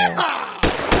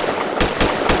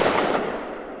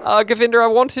 Govinder, I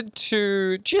wanted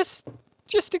to just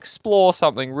explore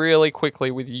something really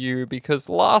quickly with you because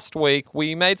last week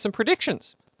we made some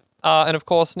predictions. And of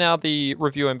course, now the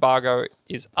review embargo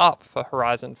is up for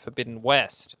Horizon Forbidden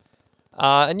West.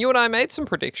 And you and I made some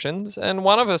predictions, and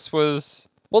one of us was...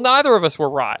 Well, neither of us were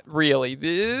right, really.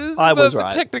 I was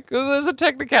right. There's a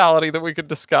technicality that we could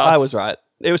discuss. I was right.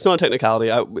 It was not a technicality.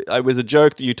 It was a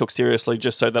joke that you took seriously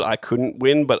just so that I couldn't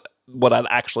win, but what I'd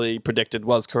actually predicted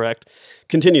was correct.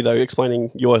 Continue, though,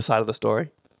 explaining your side of the story.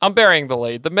 I'm burying the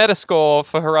lead. The Metascore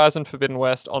for Horizon Forbidden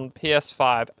West on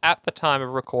PS5 at the time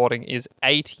of recording is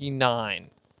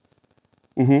 89.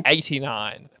 Mm-hmm.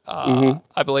 89.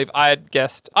 I believe I had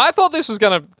guessed. I thought this was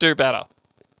going to do better.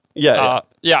 Yeah.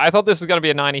 I thought this was going to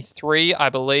be a 93, I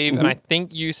believe, and I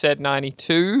think you said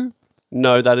 92.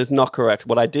 No, that is not correct.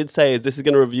 What I did say is this is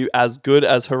going to review as good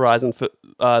as Horizon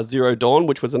Zero Dawn,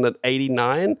 which was an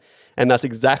 89, and that's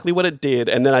exactly what it did.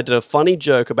 And then I did a funny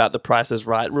joke about the Price is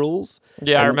Right rules.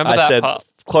 Yeah, I remember that I said, part.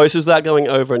 Closest without going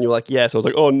over, and you were like, yes. I was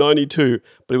like, 92,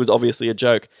 but it was obviously a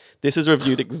joke. This is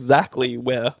reviewed exactly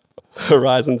where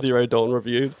Horizon Zero Dawn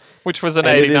reviewed. Which was an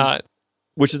 89.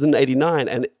 Which is an 89,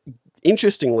 and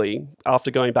interestingly,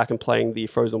 after going back and playing the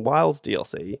Frozen Wilds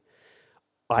DLC,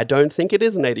 I don't think it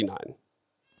is an 89.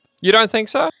 You don't think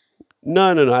so?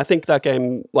 No. I think that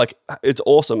game, it's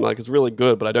awesome. It's really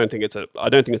good, but I don't think it's a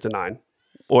 9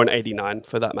 or an 89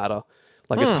 for that matter.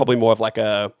 It's probably more of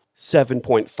a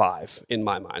 7.5 in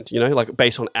my mind,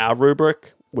 based on our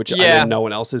rubric, which I know no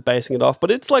one else is basing it off,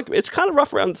 but it's kind of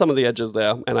rough around some of the edges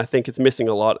there. And I think it's missing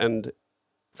a lot. And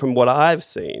from what I've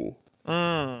seen,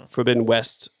 Forbidden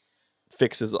West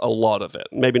fixes a lot of it.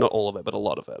 Maybe not all of it, but a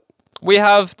lot of it. We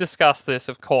have discussed this,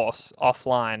 of course,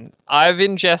 offline. I've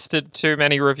ingested too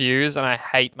many reviews and I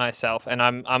hate myself, and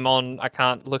I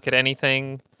can't look at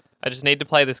anything. I just need to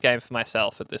play this game for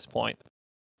myself at this point.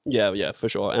 Yeah, for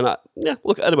sure. And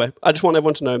look, anyway, I just want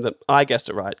everyone to know that I guessed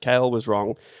it right. Kale was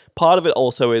wrong. Part of it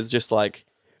also is just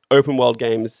open world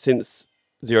games since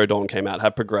Zero Dawn came out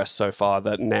have progressed so far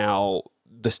that now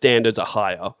the standards are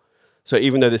higher. So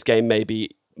even though this game may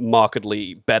be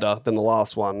markedly better than the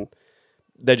last one,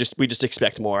 we just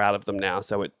expect more out of them now,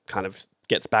 so it kind of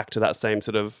gets back to that same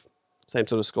sort of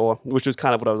score, which was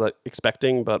kind of what I was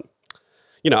expecting. But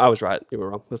I was right, you were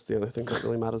wrong. That's the only thing that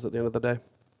really matters at the end of the day.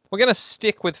 We're going to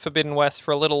stick with Forbidden West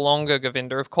for a little longer,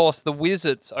 Govinder. Of course, the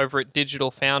wizards over at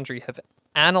Digital Foundry have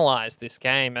analysed this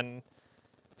game, and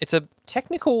it's a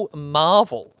technical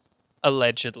marvel,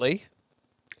 allegedly.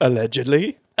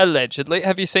 Allegedly.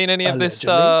 Have you seen any of this?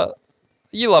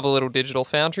 You love a little Digital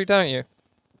Foundry, don't you?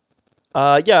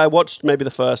 Yeah, I watched maybe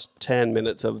the first 10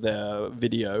 minutes of their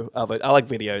video of it. I like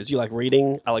videos. You like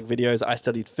reading. I like videos. I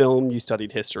studied film. You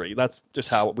studied history. That's just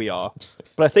how we are.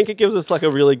 But I think it gives us a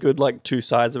really good two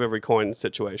sides of every coin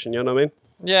situation. You know what I mean?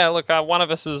 Yeah, look, one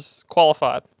of us is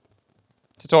qualified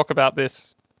to talk about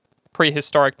this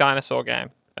prehistoric dinosaur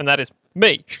game, and that is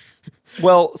me.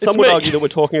 Well, some It's would me. argue that we're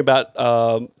talking about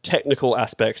technical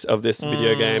aspects of this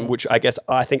video game, which I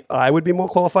think I would be more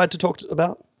qualified to talk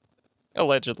about.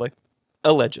 Allegedly.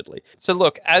 Allegedly. So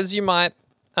look, as you might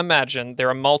imagine, there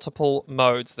are multiple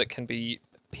modes that can be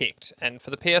picked. And for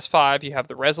the PS5, you have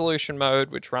the resolution mode,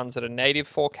 which runs at a native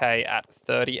 4K at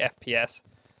 30 FPS.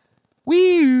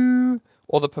 Woo!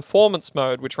 Or the performance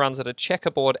mode, which runs at a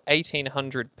checkerboard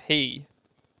 1800p.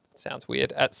 Sounds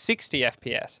weird. At 60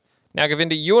 FPS. Now,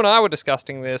 Govinda, you and I were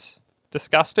discussing this.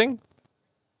 Disgusting?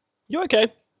 You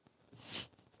okay?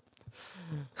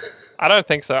 I don't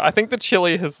think so. I think the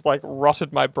chili has like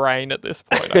rotted my brain at this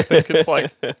point. I think it's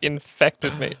like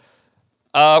infected me.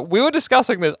 We were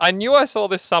discussing this. I knew I saw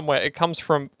this somewhere. It comes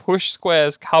from Push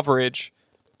Square's coverage,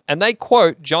 and they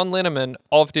quote John Linneman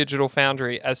of Digital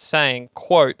Foundry as saying,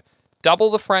 quote, "Double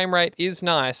the frame rate is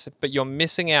nice, but you're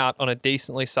missing out on a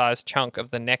decently sized chunk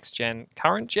of the next-gen,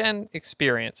 current-gen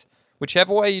experience.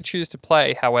 Whichever way you choose to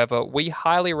play, however, we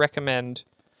highly recommend..."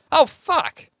 Oh,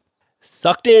 fuck!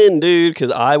 Sucked in, dude,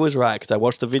 because I was right, because I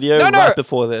watched the video No. right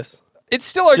before this. It's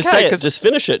still okay. Just say it. 'cause Just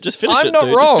finish it. Just finish I'm it, not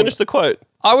dude. wrong. Just finish the quote.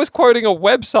 I was quoting a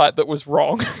website that was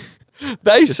wrong.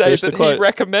 They say finish the that he quote.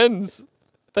 recommends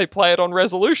they play it on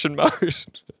resolution mode.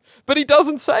 But he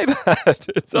doesn't say that.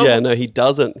 It doesn't. Yeah, no, he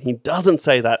doesn't. He doesn't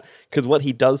say that, because what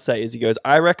he does say is he goes,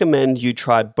 "I recommend you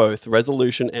try both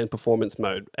resolution and performance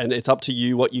mode, and it's up to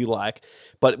you what you like."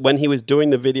 But when he was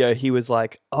doing the video, he was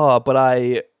like, "Oh, but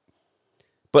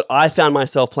I found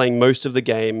myself playing most of the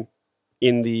game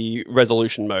in the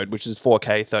resolution mode, which is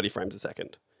 4K 30 frames a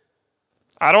second."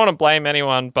 I don't want to blame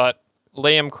anyone, but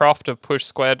Liam Croft of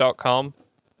PushSquare.com,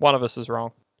 one of us is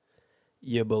wrong.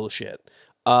 Yeah, bullshit.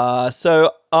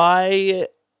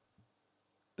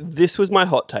 This was my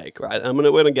hot take, right?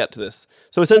 We're gonna get to this.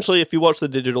 So essentially, if you watch the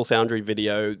Digital Foundry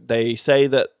video, they say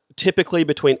that typically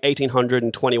between 1800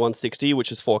 and 2160,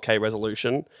 which is 4K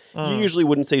resolution, you usually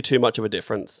wouldn't see too much of a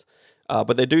difference.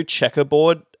 But they do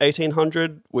checkerboard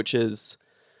 1800, which is...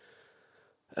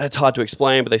 It's hard to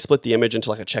explain, but they split the image into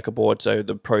like a checkerboard, so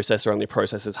the processor only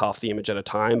processes half the image at a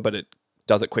time, but it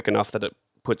does it quick enough that it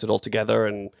puts it all together,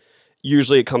 and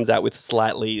usually it comes out with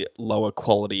slightly lower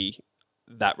quality,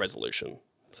 that resolution.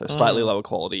 So slightly lower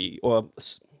quality, or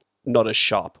not as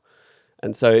sharp.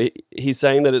 And so he's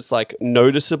saying that it's like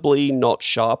noticeably not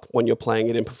sharp when you're playing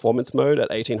it in performance mode at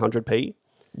 1800p,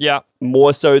 Yeah.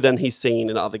 more so than he's seen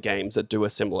in other games that do a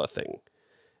similar thing.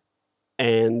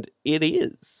 And it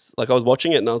is. Like, I was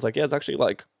watching it and I was like, yeah, it's actually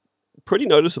like pretty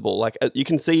noticeable. Like, you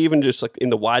can see even just like in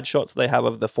the wide shots they have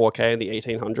of the 4K and the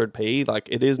 1800p, like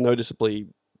it is noticeably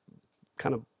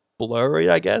kind of blurry,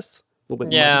 I guess. A little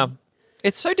bit Yeah. muddy.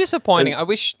 It's so disappointing. And-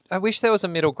 I wish there was a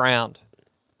middle ground.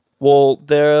 Well,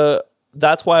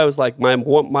 that's why I was like, my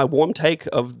warm take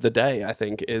of the day, I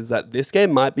think, is that this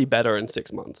game might be better in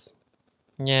 6 months.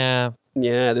 Yeah.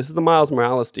 Yeah, this is the Miles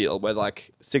Morales deal where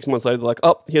like 6 months later they're like,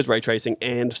 oh, here's ray tracing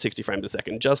and 60 frames a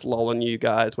second. Just lolling you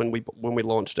guys when we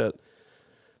launched it.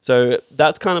 So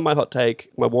that's kind of my hot take,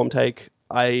 my warm take.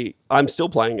 I'm still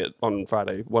playing it on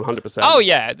Friday, 100%. Oh,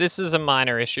 yeah. This is a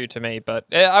minor issue to me, but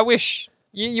I wish...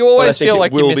 You But I always think feel it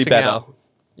like will you're be missing better. out.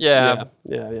 Yeah.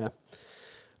 Yeah.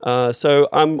 So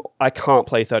I can't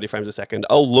play 30 frames a second.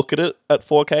 I'll look at it at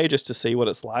 4K just to see what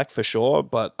it's like for sure,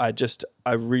 but I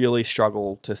really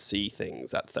struggle to see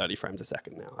things at 30 frames a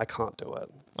second now. I can't do it.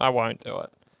 I won't do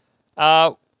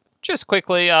it. Just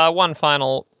quickly, one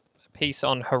final piece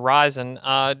on Horizon.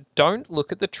 Don't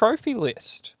look at the trophy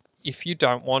list if you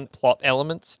don't want plot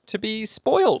elements to be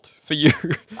spoiled for you.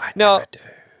 Never do.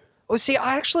 Well, see,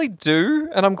 I actually do,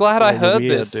 and I'm glad I heard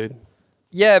Weird, this. dude.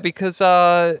 Yeah, because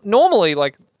normally,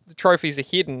 like, the trophies are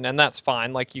hidden, and that's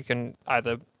fine. Like, you can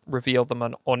either reveal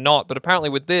them or not. But apparently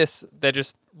with this, they're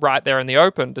just right there in the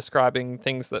open describing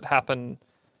things that happen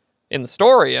in the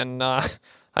story. And I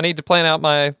need to plan out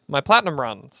my platinum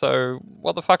run. So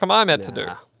what the fuck am I meant to do?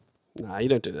 Nah, you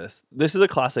don't do this. This is a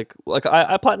classic. Like,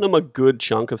 I platinum a good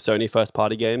chunk of Sony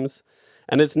first-party games,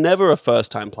 and it's never a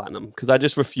first-time platinum, because I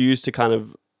just refuse to kind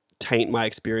of taint my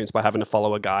experience by having to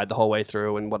follow a guide the whole way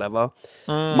through and whatever.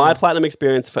 My platinum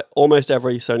experience for almost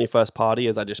every Sony first party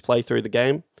is I just play through the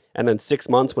game, and then 6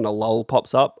 months when a lull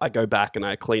pops up, I go back and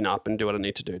I clean up and do what I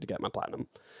need to do to get my platinum.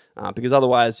 Because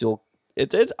otherwise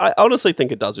I honestly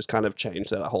think it does just kind of change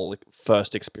that whole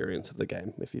first experience of the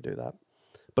game if you do that.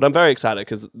 But I'm very excited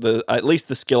because at least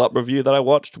the skill up review that I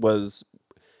watched was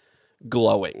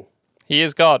glowing. He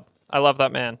is God. I love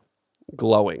that man.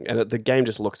 Glowing. And the game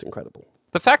just looks incredible.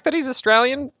 The fact that he's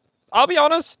Australian, I'll be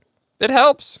honest, it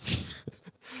helps.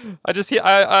 I just hear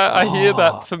I hear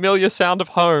that familiar sound of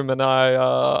home, and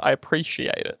I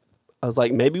appreciate it. I was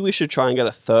like, maybe we should try and get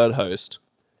a third host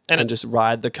and it's- just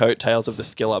ride the coattails of the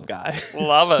Skill Up guy.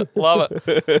 Love it, love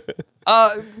it.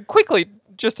 Quickly,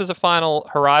 just as a final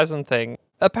Horizon thing,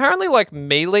 apparently, like,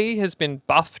 Melee has been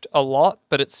buffed a lot,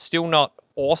 but it's still not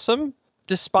awesome.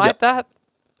 Despite that,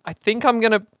 I think I'm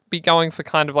going to be going for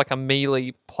kind of like a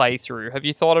Melee playthrough. Have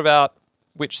you thought about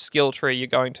which skill tree you're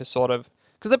going to sort of...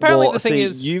 Because apparently Well, the thing see,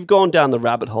 is... you've gone down the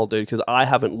rabbit hole, dude, because I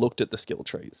haven't looked at the skill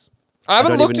trees. I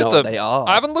haven't don't looked even at know them. what they are.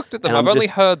 I haven't looked at them. And I've I'm only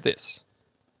just- heard this.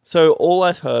 So all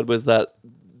I've heard was that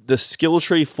the skill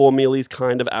tree for Melee is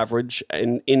kind of average,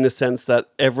 and in the sense that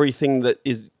everything that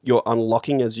is you're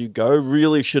unlocking as you go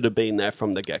really should have been there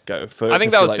from the get-go. I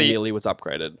think that was the- Melee was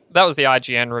upgraded. That was the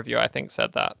IGN review, I think,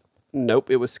 said that.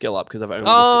 Nope, it was Skill Up because I've only Oh,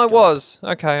 looked at it Skill Up. was.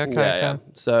 Okay. Yeah.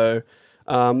 So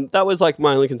that was like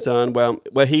my only concern,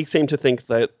 where he seemed to think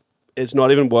that it's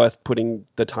not even worth putting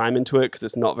the time into it because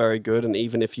it's not very good, and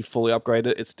even if you fully upgrade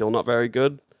it, it's still not very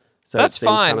good. So That's it seems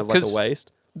fine, kind of like 'cause a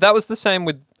waste. That was the same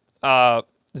with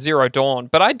Zero Dawn,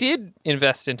 but I did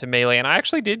invest into Melee, and I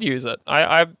actually did use it.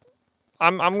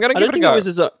 I'm going to I give don't it a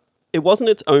think go. it wasn't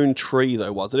its own tree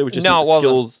though, was it? It was just No, it wasn't.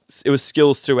 skills. It was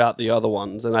skills throughout the other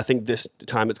ones, and I think this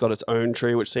time it's got its own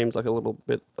tree, which seems like a little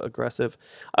bit aggressive.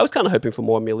 I was kind of hoping for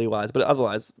more melee wise, but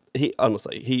otherwise, he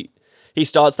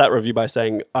starts that review by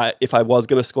saying, if I was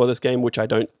going to score this game, which I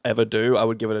don't ever do, I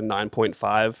would give it a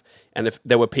 9.5, and if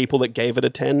there were people that gave it a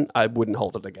 10, I wouldn't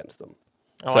hold it against them.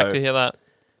 I like to hear that.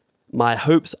 My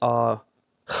hopes are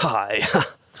high.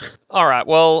 All right,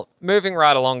 well, moving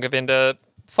right along, Govinda,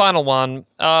 final one.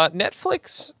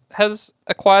 Netflix has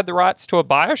acquired the rights to a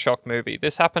Bioshock movie.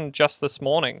 This happened just this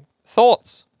morning.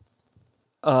 Thoughts?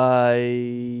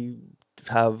 I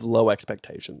have low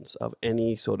expectations of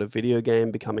any sort of video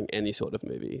game becoming any sort of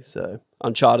movie. So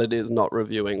Uncharted is not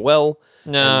reviewing well.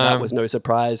 No. And that was no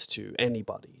surprise to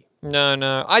anybody.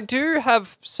 No. I do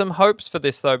have some hopes for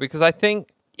this, though, because I think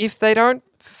if they don't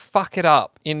fuck it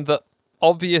up in the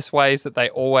obvious ways that they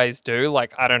always do,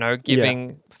 like, I don't know,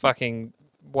 giving fucking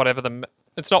whatever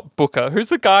it's not Booker. Who's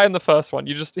the guy in the first one?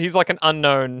 He's like an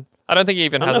unknown. I don't think he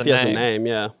even I don't has know a if he name. has a name,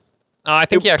 yeah. I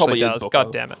think It he actually probably is does. Booker.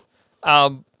 God damn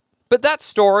it. But that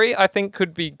story, I think,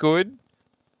 could be good.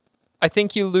 I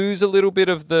think you lose a little bit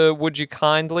of the would you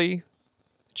kindly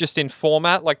just in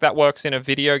format. Like, that works in a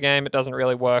video game. It doesn't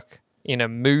really work in a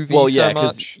movie Well, yeah, so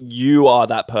because much. you are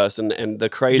that person, and the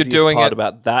craziest doing part it-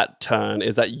 about that turn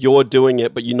is that you're doing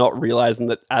it, but you're not realizing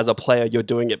that as a player you're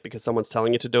doing it because someone's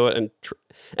telling you to do it. And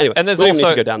anyway, And there's we don't also need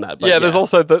to go down that. But there's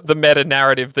also the meta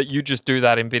narrative that you just do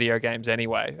that in video games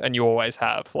anyway, and you always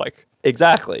have. Like,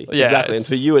 exactly. Yeah, Exactly. And it's-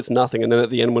 for you, it's nothing. And then at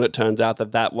the end, when it turns out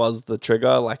that was the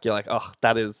trigger, like, you're like, oh,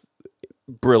 that is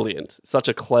brilliant. Such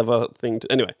a clever thing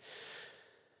to. Anyway,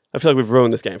 I feel like we've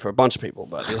ruined this game for a bunch of people,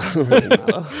 but it doesn't really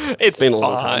matter. it's Been a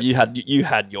long fine. time. You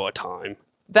had your time.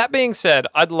 That being said,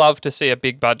 I'd love to see a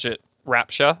big budget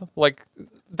Rapture. Like,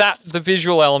 the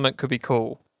visual element could be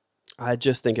cool. I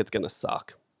just think it's gonna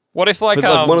suck. What if, like,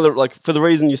 One of the for the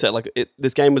reason you said, like,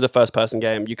 this game was a first person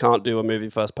game. You can't do a movie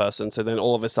first person. So then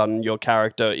all of a sudden your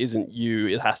character isn't you.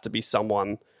 It has to be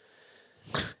someone.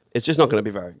 It's just not going to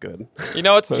be very good.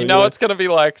 it's yeah. it's gonna be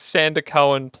like Sander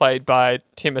Cohen played by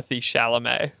Timothy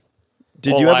Chalamet.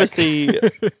 Did Or you ever like- see?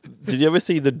 Did you ever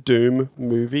see the Doom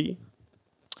movie,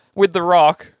 With The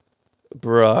Rock.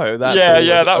 bro? That Yeah, thing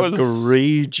yeah, that was-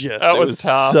 egregious. that It was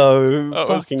tough. So That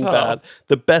was fucking tough. bad.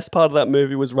 The best part of that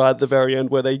movie was right at the very end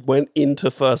where they went into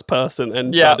first person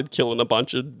and Yeah. started killing a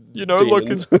bunch of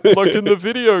demons. like in the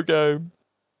video game.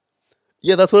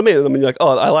 Yeah, that's what I mean. I mean, like,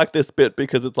 oh, I like this bit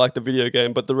because it's like the video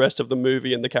game, but the rest of the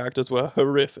movie and the characters were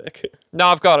horrific. No,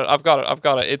 I've got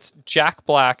it. It's Jack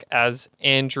Black as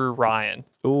Andrew Ryan.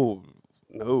 Ooh,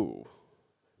 no.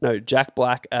 No, Jack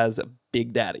Black as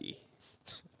Big Daddy.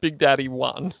 Big Daddy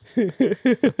 1.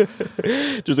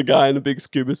 Just a guy in a big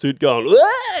scuba suit going,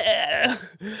 "Wah!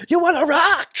 You want to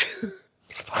rock?"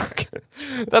 Fuck.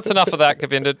 That's enough of that,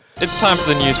 Govinda. It's time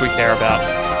for the news we care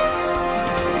about.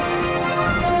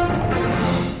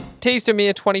 Teased a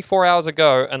mere 24 hours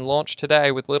ago and launched today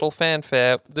with little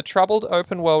fanfare, the troubled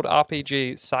open-world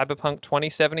RPG Cyberpunk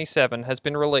 2077 has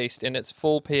been released in its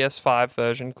full PS5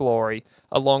 version glory,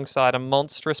 alongside a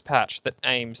monstrous patch that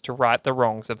aims to right the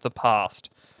wrongs of the past.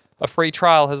 A free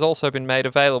trial has also been made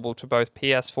available to both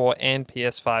PS4 and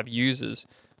PS5 users,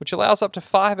 which allows up to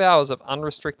 5 hours of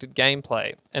unrestricted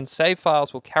gameplay, and save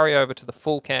files will carry over to the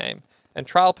full game, and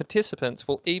trial participants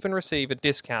will even receive a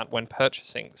discount when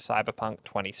purchasing Cyberpunk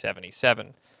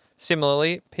 2077.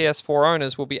 Similarly, PS4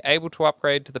 owners will be able to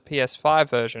upgrade to the PS5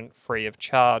 version free of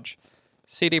charge.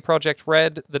 CD Projekt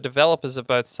Red, the developers of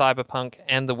both Cyberpunk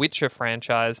and the Witcher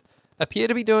franchise, appear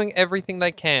to be doing everything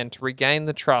they can to regain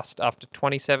the trust after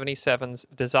 2077's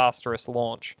disastrous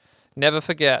launch. Never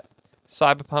forget,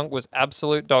 Cyberpunk was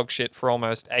absolute dogshit for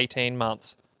almost 18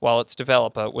 months, while its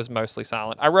developer was mostly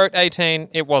silent. I wrote 18,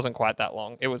 it wasn't quite that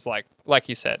long. It was like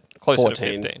you said, closer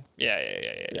 14. to 15.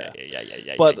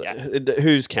 Yeah. But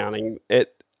who's counting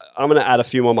it? I'm going to add a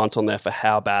few more months on there for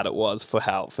how bad it was for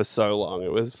so long.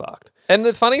 It was fucked. And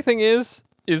the funny thing is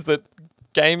that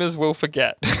gamers will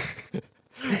forget.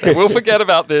 They will forget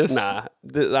about this. Nah,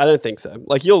 I don't think so.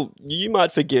 Like you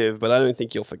might forgive, but I don't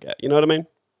think you'll forget. You know what I mean?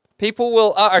 People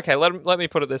will. Okay, let me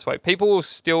put it this way: people will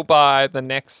still buy the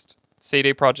next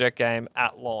CD Projekt game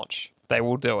at launch. They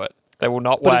will do it. They will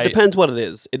not wait. But it depends what it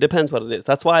is.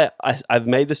 That's why I've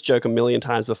made this joke a million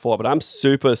times before, but I'm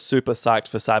super, super psyched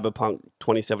for Cyberpunk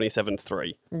 2077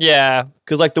 3. Yeah.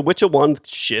 Because, like, The Witcher 1's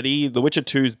shitty, The Witcher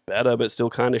 2's better, but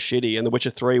still kind of shitty, and The Witcher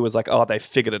 3 was like, oh, they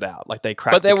figured it out. Like, they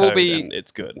cracked the code and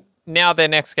it's good. Now their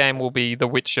next game will be The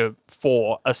Witcher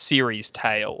 4, a series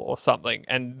tale or something,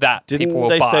 and that people will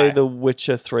buy. Didn't they say The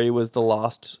Witcher 3 was the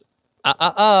last...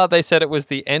 They said it was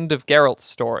the end of Geralt's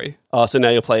story. Oh, so now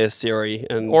you'll play as Ciri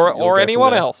and... Or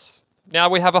anyone else. Now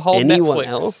we have a whole anyone Netflix.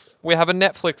 Else? We have a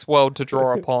Netflix world to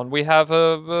draw upon. We have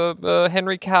a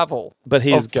Henry Cavill. But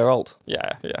he's Geralt.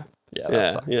 Yeah.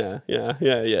 That sucks.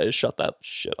 Yeah. Shut that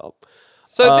shit up.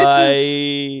 So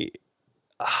I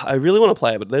really want to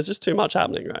play it, but there's just too much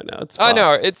happening right now. It's I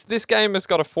know. This game has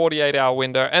got a 48-hour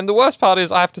window, and the worst part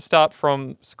is I have to start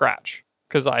from scratch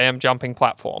because I am jumping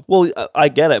platform. Well, I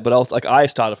get it, but also, like, I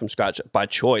started from scratch by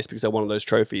choice because I wanted those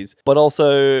trophies. But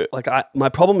also, like, my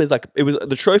problem is, like,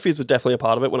 the trophies was definitely a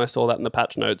part of it when I saw that in the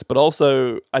patch notes. But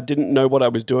also, I didn't know what I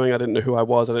was doing. I didn't know who I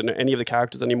was. I didn't know any of the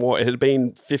characters anymore. It had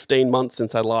been 15 months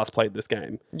since I last played this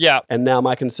game. Yeah. And now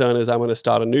my concern is I'm going to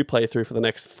start a new playthrough for the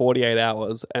next 48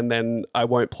 hours, and then I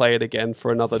won't play it again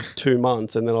for another 2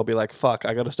 months, and then I'll be like, fuck,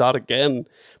 I got to start again.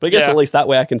 But I guess at least that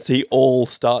way I can see all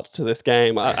starts to this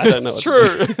game. I don't know. It's true.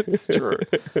 It's true.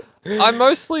 I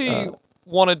mostly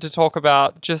wanted to talk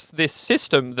about just this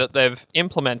system that they've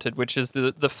implemented, which is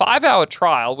the 5-hour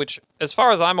trial, which, as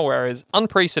far as I'm aware, is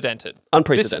unprecedented.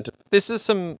 Unprecedented. This is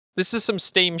some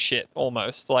Steam shit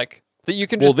almost, like that you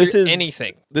can just do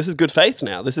anything. This is good faith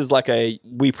now. This is like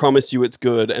we promise you it's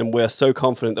good, and we're so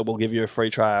confident that we'll give you a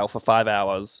free trial for 5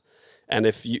 hours. And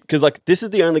because, like, this is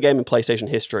the only game in PlayStation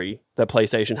history that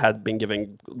PlayStation had been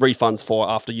giving refunds for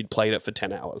after you'd played it for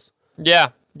 10 hours. Yeah.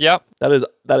 Yep. That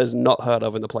is not heard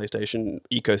of in the PlayStation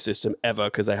ecosystem ever,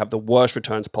 because they have the worst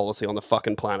returns policy on the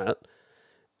fucking planet.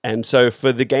 And so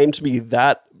for the game to be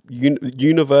that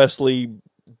universally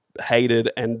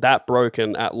hated and that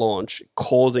broken at launch,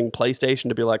 causing PlayStation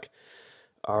to be like,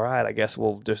 all right, I guess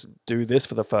we'll just do this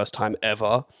for the first time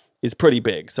ever, is pretty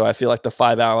big. So I feel like the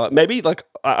 5 hour, maybe, like,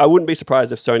 I wouldn't be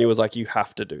surprised if Sony was like, you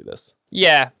have to do this.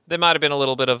 Yeah, there might have been a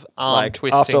little bit of arm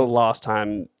twisting. After last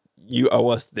time, you owe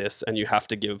us this, and you have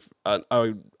to give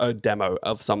a demo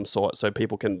of some sort so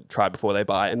people can try before they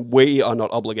buy. And we are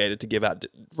not obligated to give out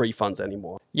refunds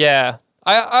anymore. Yeah.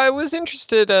 I was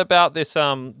interested about this,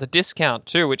 the discount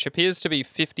too, which appears to be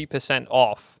 50%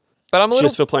 off. But I'm a little...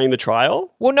 Just for playing the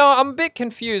trial? Well, no, I'm a bit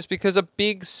confused because a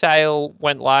big sale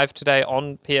went live today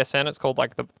on PSN. It's called,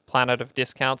 like, the Planet of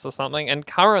Discounts or something. And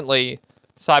currently,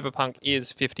 Cyberpunk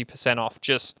is 50% off,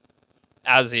 just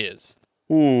as is.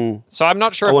 So I'm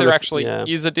not sure if there actually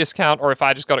is a discount, or if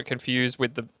I just got it confused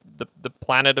with the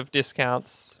Planet of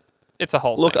Discounts. It's a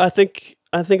whole thing. Look, I think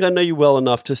I know you well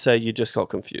enough to say you just got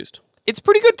confused. It's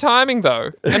pretty good timing,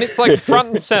 though. And it's, like, front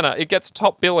and center. It gets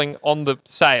top billing on the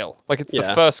sale. Like, it's the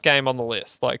first game on the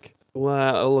list. Like,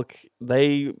 well, look,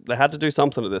 they had to do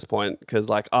something at this point, because,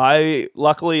 like,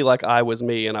 luckily, like, I was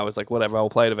me, and I was like, whatever, I'll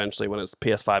play it eventually when its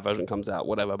PS5 version comes out,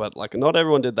 whatever. But, like, not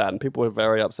everyone did that, and people were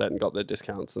very upset and got their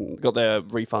discounts and got their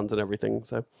refunds and everything.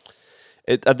 So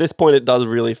at this point, it does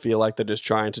really feel like they're just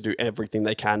trying to do everything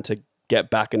they can to get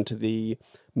back into the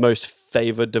most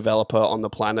favored developer on the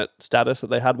planet status that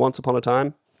they had once upon a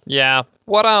time. Yeah.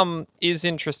 What is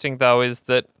interesting, though, is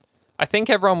that I think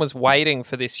everyone was waiting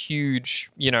for this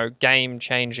huge,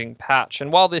 game-changing patch.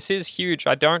 And while this is huge,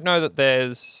 I don't know that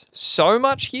there's so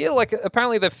much here. Like,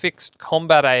 apparently they've fixed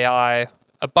combat AI,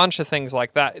 a bunch of things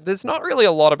like that. There's not really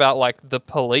a lot about, like, the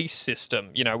police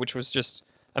system, which was just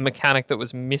a mechanic that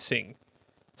was missing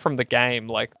from the game.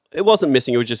 Like, it wasn't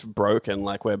missing, it was just broken,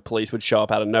 like, where police would show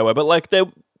up out of nowhere. But, like,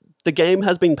 the game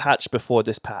has been patched before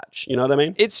this patch. You know what I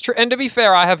mean? It's true. And to be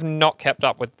fair, I have not kept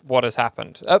up with what has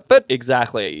happened. But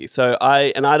exactly. So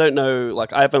I don't know,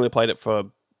 like, I've only played it for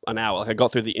an hour. Like, I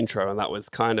got through the intro and that was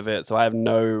kind of it. So I have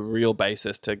no real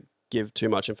basis to give too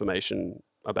much information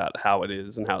about how it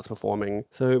is and how it's performing.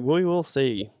 So we will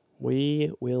see.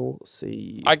 We will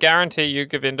see. I guarantee you,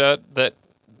 Govinda, that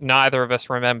neither of us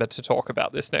remember to talk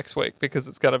about this next week because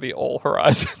it's going to be all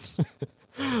Horizon.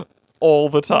 All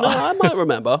the time. No, I might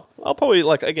remember. I'll probably,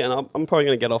 I'm probably going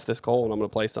to get off this call and I'm going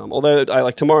to play some. Although,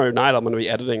 tomorrow night I'm going to be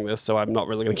editing this, so I'm not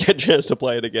really going to get a chance to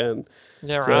play it again.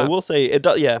 Yeah, So right. we'll see. It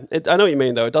does. Yeah, I know what you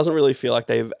mean, though. It doesn't really feel like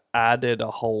they've added a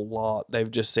whole lot.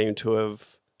 They've just seemed to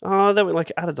have... they were,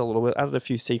 added a little bit. Added a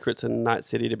few secrets in Night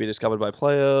City to be discovered by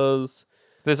players.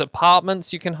 There's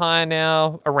apartments you can hire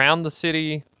now around the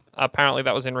city. Apparently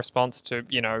that was in response to,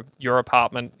 your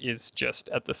apartment is just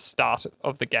at the start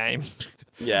of the game.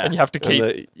 Yeah. And you have to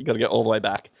keep... you got to get all the way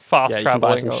back. Fast You can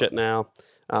buy traveling some shit now.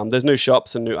 There's new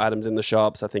shops and new items in the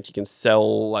shops. I think you can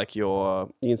sell, I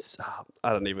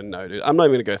don't even know, dude. I'm not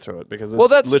even going to go through it because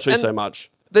there's literally so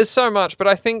much. There's so much, but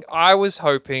I think I was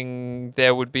hoping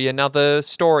there would be another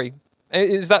story.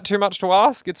 Is that too much to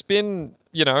ask? It's been,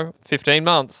 15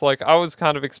 months. I was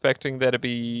kind of expecting there to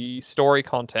be story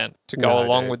content to go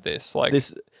along with this.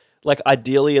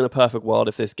 Ideally, in a perfect world,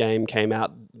 if this game came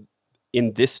out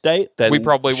in this state, then we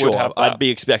probably would have that. I'd be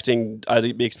expecting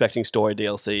story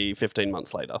DLC 15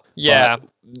 months later. Yeah. But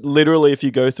literally, if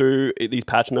you go through these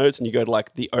patch notes and you go to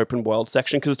the open world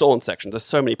section, because it's all in sections, there's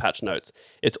so many patch notes.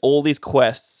 It's all these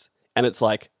quests, and it's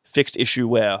fixed issue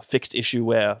where, fixed issue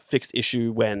where, fixed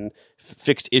issue when,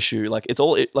 fixed issue. It's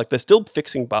all they're still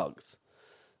fixing bugs.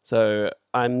 So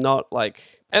I'm not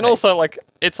And also,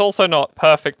 it's also not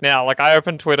perfect now. I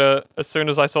opened Twitter as soon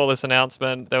as I saw this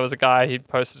announcement. There was a guy, he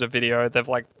posted a video. They've,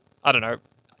 I don't know,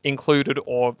 included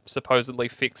or supposedly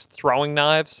fixed throwing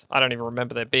knives. I don't even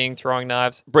remember there being throwing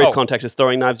knives. Brief context is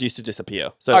throwing knives used to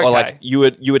disappear. So, Okay. you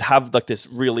would have this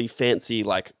really fancy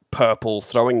purple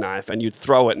throwing knife, and you'd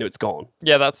throw it and it's gone.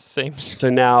 Yeah, that seems... So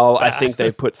now I bad. think they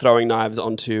put throwing knives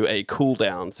onto a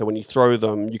cooldown. So when you throw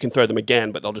them, you can throw them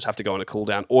again, but they'll just have to go on a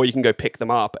cooldown. Or you can go pick them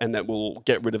up, and that will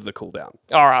get rid of the cooldown.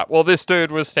 All right, well, this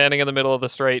dude was standing in the middle of the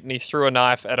street, and he threw a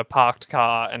knife at a parked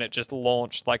car, and it just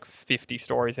launched 50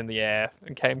 stories in the air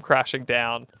and came crashing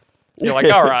down. You're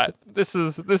like, all right, this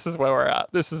is where we're at.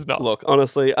 This is not... Look,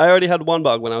 honestly, I already had one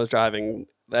bug when I was driving.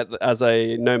 As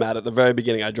a nomad at the very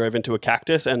beginning, I drove into a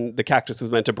cactus, and the cactus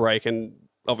was meant to break and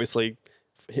obviously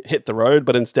hit the road,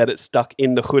 but instead it stuck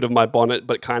in the hood of my bonnet,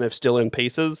 but kind of still in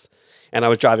pieces. And I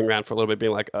was driving around for a little bit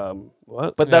being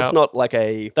what? But that's not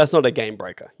that's not a game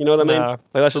breaker. You know what I mean? No,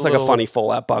 That's just a a little- funny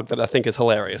Fallout bug that I think is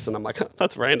hilarious. And I'm like,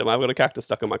 that's random. I've got a cactus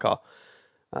stuck in my car.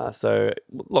 So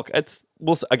look,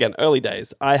 again, early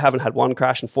days. I haven't had one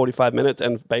crash in 45 minutes,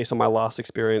 and based on my last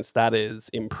experience, that is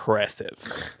impressive.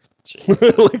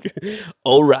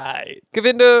 All right.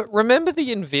 Govinda, remember the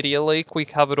NVIDIA leak we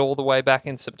covered all the way back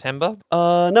in September?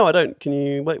 No, I don't. Can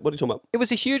you wait? What are you talking about? It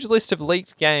was a huge list of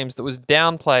leaked games that was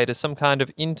downplayed as some kind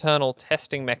of internal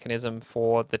testing mechanism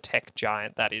for the tech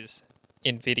giant that is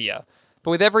NVIDIA. But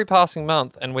with every passing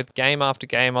month, and with game after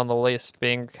game on the list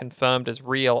being confirmed as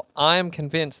real, I am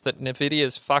convinced that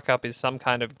NVIDIA's fuck-up is some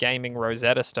kind of gaming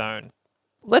Rosetta Stone.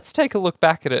 Let's take a look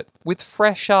back at it with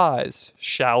fresh eyes,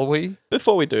 shall we?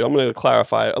 Before we do, I'm going to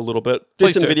clarify a little bit.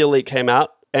 This Please do. NVIDIA leak came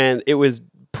out, and it was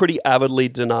pretty avidly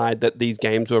denied that these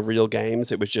games were real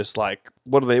games. It was just what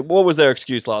was their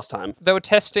excuse last time? They were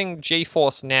testing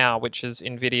GeForce Now, which is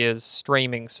NVIDIA's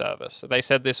streaming service. So they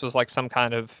said this was some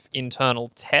kind of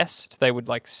internal test. They would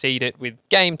seed it with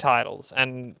game titles.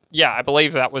 And yeah, I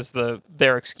believe that was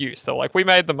their excuse. They're we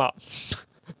made them up.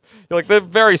 You're they're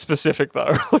very specific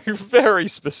though. Very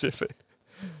specific.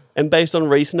 And based on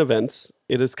recent events,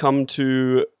 it has come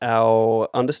to our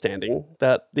understanding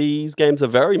that these games are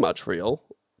very much real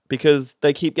because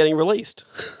they keep getting released.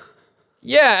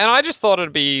 Yeah, and I just thought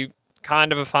it'd be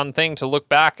kind of a fun thing to look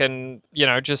back and,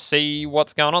 just see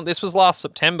what's going on. This was last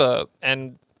September,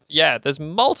 and yeah, there's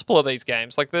multiple of these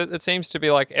games. It seems to be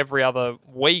every other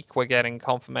week we're getting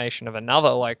confirmation of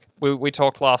another. We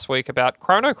talked last week about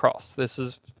Chrono Cross. This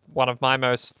is one of my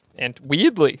most, and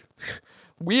weirdly,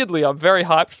 I'm very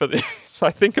hyped for this.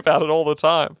 I think about it all the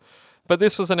time. But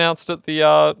this was announced at the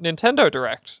Nintendo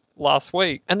Direct last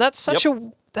week, and that's such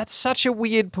a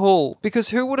weird pull, because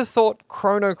who would have thought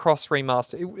Chrono Cross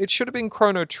remaster? It should have been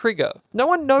Chrono Trigger. No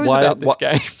one knows about this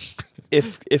game.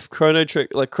 If Chrono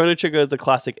Trigger is a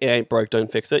classic, it ain't broke,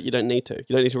 don't fix it. You don't need to.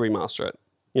 You don't need to remaster it.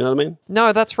 You know what I mean?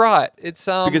 No, that's right. It's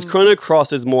because Chrono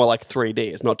Cross is more 3D.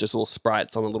 It's not just little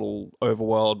sprites on a little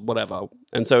overworld, whatever.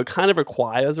 And so it kind of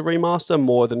requires a remaster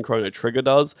more than Chrono Trigger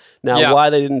does. Now, Yeah. why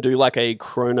they didn't do a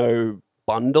Chrono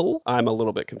bundle, I'm a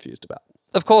little bit confused about.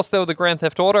 Of course, there were the Grand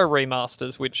Theft Auto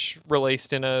remasters, which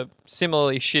released in a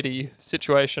similarly shitty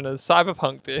situation as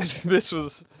Cyberpunk did. This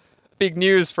big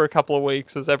news for a couple of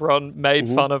weeks as everyone made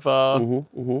fun of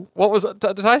what was it?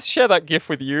 Did I share that GIF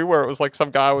with you where it was like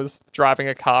some guy was driving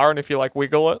a car and if you like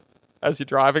wiggle it as you're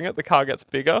driving it, the car gets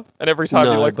bigger, and every time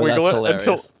you No, like but wiggle it that's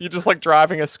until hilarious. you're just like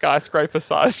driving a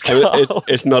skyscraper-sized car.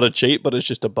 It's not a cheat, but it's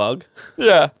just a bug.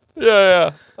 Yeah.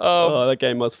 Oh, that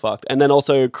game was fucked. And then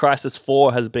also Crysis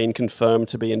 4 has been confirmed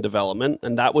to be in development,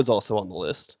 and that was also on the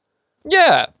list.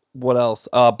 Yeah. What else?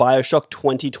 BioShock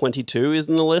 2022 is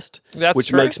in the list, That's which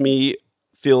true. makes me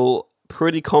feel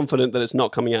pretty confident that it's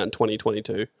not coming out in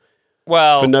 2022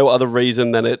 Well, for no other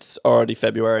reason than it's already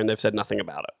February and they've said nothing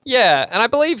about it. yeah, and I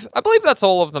believe that's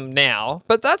all of them now,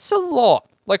 but that's a lot.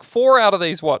 Like 4 out of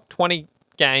these 20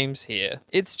 games here.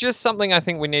 It's just something I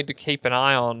think we need to keep an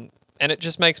eye on, and it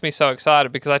just makes me so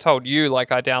excited because I told you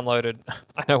like I downloaded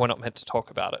I know we're not meant to talk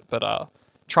about it, but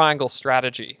Triangle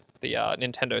Strategy, the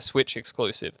Nintendo Switch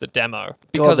exclusive, the demo,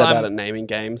 because God, they're bad at naming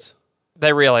games.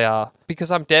 They really are.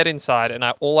 Because I'm dead inside, and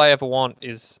all I ever want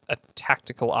is a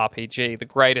tactical RPG, the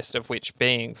greatest of which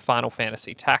being Final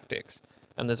Fantasy Tactics.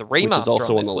 And there's a remaster Which is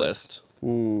also on on this the list.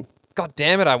 list. God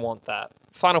damn it, I want that.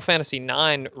 Final Fantasy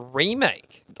IX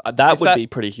Remake. That Is would that- be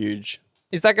pretty huge.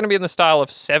 Is that going to be in the style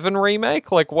of 7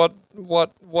 Remake? Like, what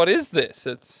is this?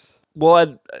 It's...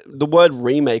 Well, the word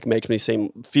remake makes me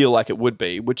feel like it would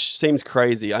be, which seems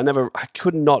crazy. I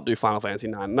could not do Final Fantasy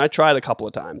 9, and I tried a couple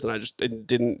of times, and it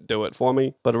didn't do it for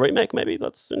me. But a remake, maybe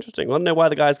that's interesting. I don't know why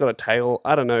the guy's got a tail.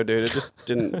 I don't know, dude. It just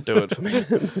didn't do it for me.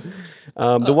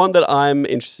 The one that I'm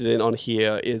interested in on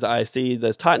here is I see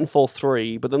there's Titanfall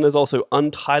 3, but then there's also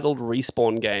Untitled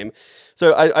Respawn game.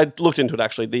 So I looked into it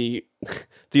actually.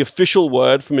 The official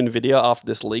word from NVIDIA after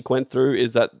this leak went through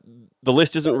is that the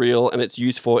list isn't real and it's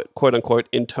used for quote unquote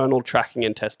internal tracking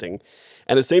and testing.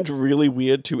 And it seems really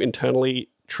weird to internally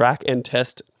track and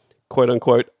test quote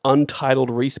unquote untitled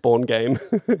Respawn game.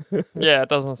 Yeah, it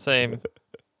doesn't seem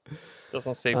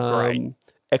great.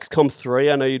 XCOM 3,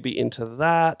 I know you'd be into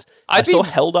that. I I'd be- saw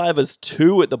Helldivers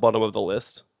 2 at the bottom of the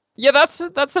list. Yeah, that's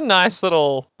a nice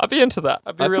little... I'd be into that.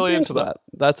 I'd be really into that.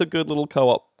 That's a good little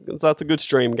co-op. That's a good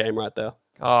stream game right there.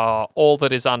 Oh, all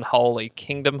that is unholy.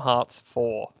 Kingdom Hearts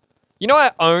 4. You know,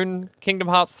 I own Kingdom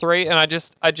Hearts 3 and I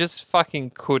just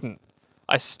fucking couldn't.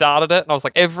 I started it and I was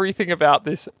like, everything about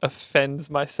this offends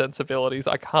my sensibilities.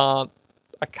 I can't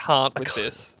with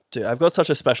this. Dude, I've got such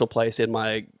a special place in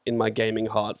my gaming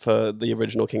heart for the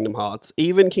original Kingdom Hearts,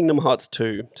 even Kingdom Hearts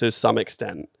 2 to some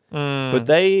extent. But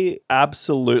they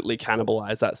absolutely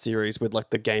cannibalize that series with like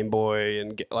the Game Boy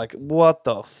and like what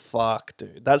the fuck,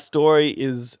 dude? That story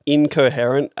is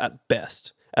incoherent at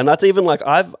best. And that's even like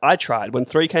I tried when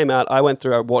 3 came out. I went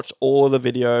through. I watched all of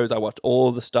the videos. I watched all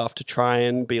of the stuff to try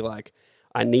and be like,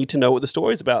 I need to know what the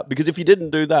story's about. Because if you didn't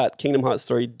do that, Kingdom Hearts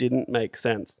 3 didn't make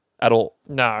sense at all.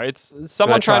 No, it's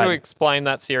someone trying to tried. explain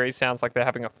that series sounds like they're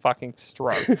having a fucking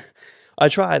stroke. I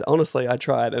tried, honestly, and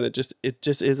it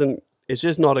just isn't. It's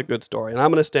just not a good story, and I'm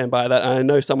going to stand by that. And I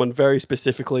know someone very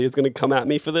specifically is going to come at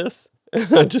me for this,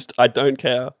 and I don't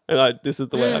care. And this is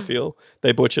the way I feel.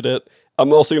 They butchered it.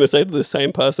 I'm also going to say to the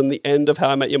same person, the end of How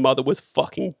I Met Your Mother was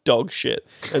fucking dog shit.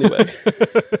 Anyway,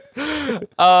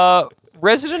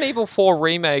 Resident Evil 4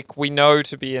 Remake, we know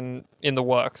to be in the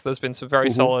works. There's been some very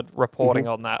solid reporting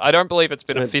on that. I don't believe it's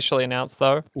been officially announced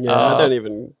though. yeah, I don't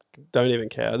even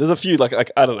care. There's a few like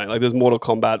I don't know, like there's Mortal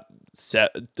Kombat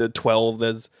 12.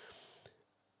 There's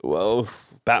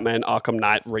Batman Arkham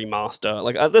Knight remaster.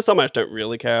 Like there's some I just don't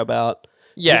really care about.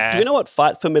 Yeah. Do you know what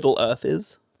Fight for Middle Earth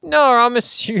is? No, I'm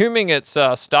assuming it's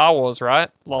Star Wars, right?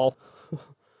 Lol.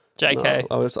 JK.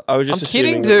 No, I was just I'm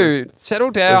kidding, assuming it was- dude. Settle It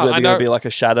was down. I maybe know. going to be like a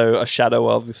shadow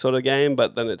of sort of game,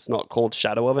 but then it's not called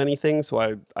Shadow of anything, so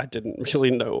I didn't really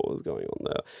know what was going on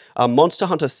there. Monster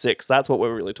Hunter 6, that's what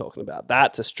we're really talking about.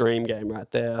 That's a stream game right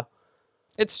there.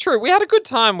 It's true. We had a good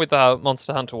time with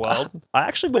Monster Hunter World. I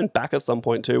actually went back at some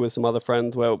point too with some other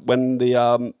friends when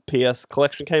the PS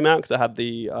collection came out because I had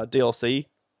the DLC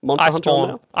Monster Hunter on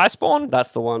there. Iceborne?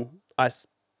 That's the one.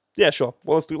 Yeah, sure.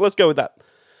 Well, let's go with that.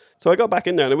 So I got back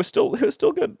in there and it was still good.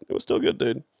 It was still good,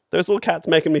 dude. Those little cats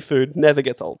making me food never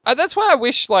gets old. That's why I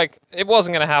wish like it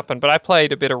wasn't going to happen, but I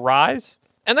played a bit of Rise.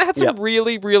 And they had some Yep.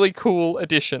 really, really cool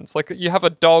additions. Like you have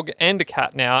a dog and a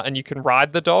cat now, and you can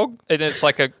ride the dog. And it's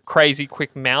like a crazy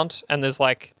quick mount. And there's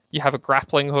like you have a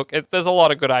grappling hook. There's a lot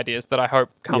of good ideas that I hope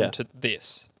come Yeah. to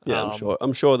this. Yeah,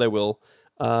 I'm sure they will.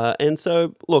 And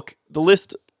so, look, the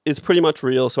list is pretty much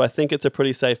real, so I think it's a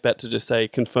pretty safe bet to just say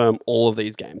confirm all of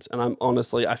these games. And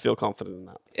I feel confident in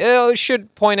that. I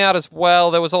should point out as well,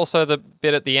 there was also the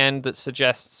bit at the end that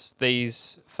suggests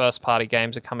these first-party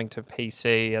games are coming to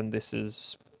PC, and this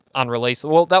is unreleased.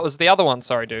 Well, that was the other one.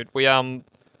 Sorry, dude.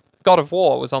 God of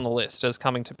War was on the list as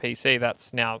coming to PC.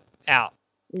 That's now out.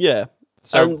 Yeah.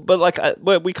 So But like,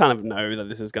 we kind of know that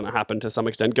this is going to happen to some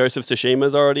extent. Ghost of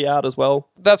Tsushima's already out as well.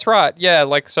 that's right. Yeah,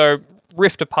 like so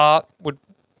Rift Apart would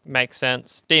make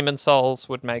sense. Demon Souls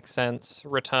would make sense.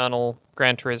 Returnal,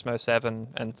 Gran Turismo 7,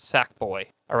 and Sackboy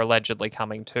are allegedly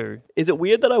coming too. Is it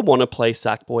weird that I want to play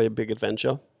Sackboy: A Big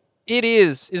Adventure? It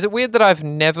is. Is it weird that I've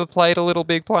never played a Little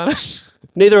Big Planet?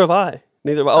 Neither have I.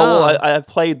 Neither have I. Oh, Oh. well, I have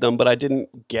played them, but I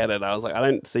didn't get it. I was like, I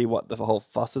don't see what the whole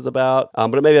fuss is about.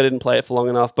 But maybe I didn't play it for long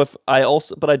enough. But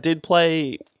I did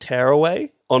play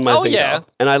Tearaway on my Oh, Vita. yeah.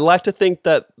 And I like to think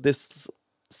that this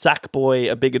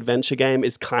Sackboy: A Big Adventure game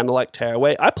is kind of like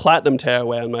Tearaway. I platinum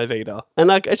Tearaway on my Vita, and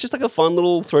like it's just like a fun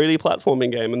little 3D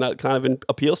platforming game, and that kind of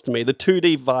appeals to me. The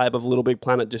 2D vibe of Little Big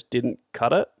Planet just didn't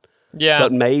cut it, Yeah.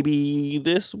 but maybe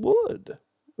this would.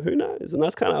 Who knows? And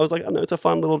that's kind of, I was like, I know it's a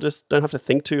fun little, just don't have to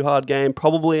think too hard game.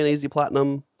 Probably an easy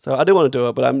platinum. So I do want to do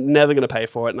it, but I'm never going to pay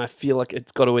for it. And I feel like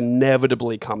it's got to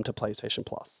inevitably come to PlayStation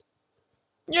Plus.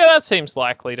 Yeah, that seems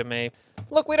likely to me.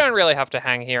 Look, we don't really have to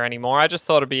hang here anymore. I just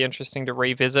thought it'd be interesting to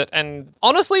revisit. And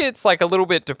honestly, it's like a little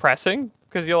bit depressing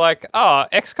because you're like, oh,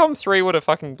 XCOM 3 would have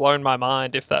fucking blown my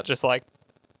mind if that just like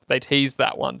they teased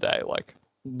that one day. Like,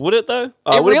 Would it though?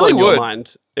 Oh, It would have really blown your would.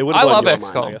 mind. It would I have love blown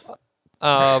your mind, I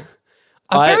XCOM. guess.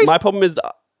 I'm My problem is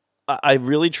I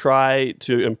really try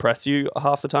to impress you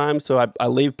half the time. So I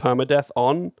leave permadeath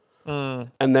on.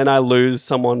 And then I lose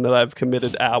someone that I've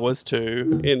committed hours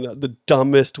to in the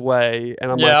dumbest way.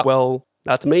 And I'm Yeah. like, well,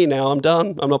 that's me now. I'm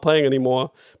done. I'm not playing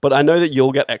anymore. But I know that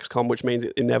you'll get XCOM, which means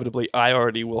inevitably I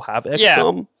already will have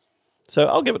XCOM. So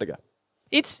I'll give it a go.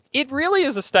 It really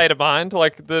is a state of mind.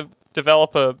 Like the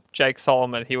developer Jake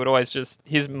Solomon, he would always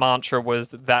his mantra was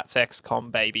that's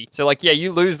XCOM baby. So like, yeah,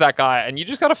 you lose that guy and you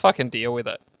just gotta fucking deal with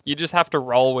it. You just have to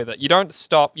roll with it. You don't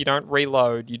stop, you don't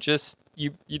reload, you just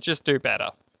do better.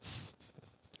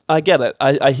 I get it.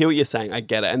 I hear what you're saying. I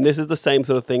get it. And this is the same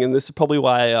sort of thing. And this is probably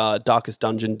why Darkest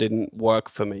Dungeon didn't work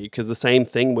for me, because the same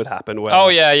thing would happen where Oh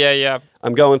yeah.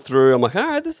 I'm going through, I'm like, all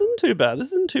right, this isn't too bad. This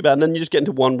isn't too bad. And then you just get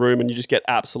into one room and you just get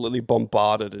absolutely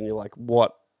bombarded and you're like,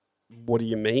 what do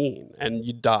you mean? And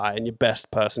you die and your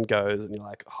best person goes and you're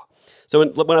like, oh. So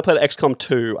when I played XCOM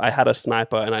 2, I had a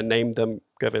sniper and I named them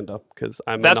Govinda because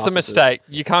I'm That's a the narcissist. mistake.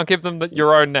 You can't give them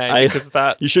your own name because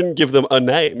that You shouldn't give them a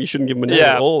name. You shouldn't give them a name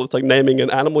Yeah. at all. It's like naming an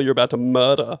animal you're about to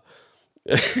murder.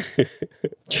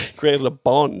 Created a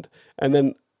bond. And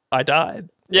then I died.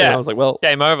 Yeah. And I was like, well,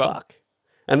 game over. fuck.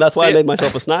 And that's why I See, made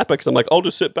myself a sniper, because I'm like, I'll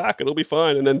just sit back and it'll be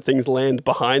fine. And then things land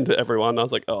behind everyone. I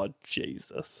was like, oh,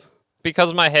 Jesus.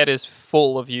 Because my head is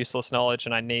full of useless knowledge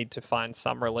and I need to find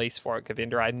some release for it,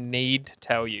 Govinda, I need to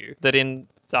tell you that in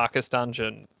Darkest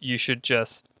Dungeon, you should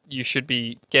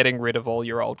be getting rid of all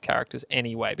your old characters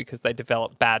anyway because they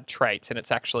develop bad traits and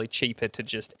it's actually cheaper to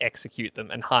just execute them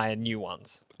and hire new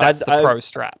ones. That's the pro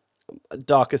strat.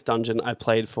 Darkest Dungeon, I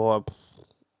played for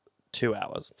 2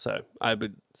 hours. So I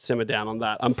would simmer down on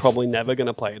that. I'm probably never going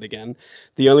to play it again.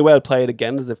 The only way I'd play it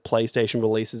again is if PlayStation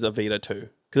releases a Vita 2.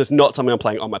 Because it's not something I'm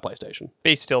playing on my PlayStation.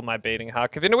 Be still my beating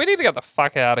heart. Govinda, we need to get the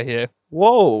fuck out of here.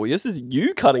 Whoa, this is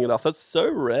you cutting it off. That's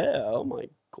so rare. Oh my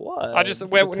god.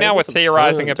 Now we're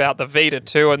theorizing about the Vita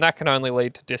 2 and that can only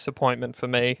lead to disappointment for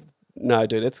me. No,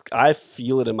 dude, I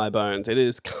feel it in my bones. It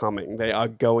is coming. They are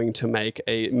going to make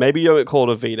maybe you don't call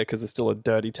it a Vita because there's still a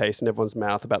dirty taste in everyone's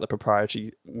mouth about the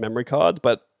proprietary memory cards,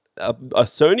 but a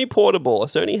Sony portable, a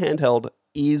Sony handheld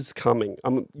is coming.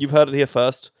 You've heard it here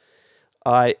first.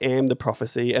 I am the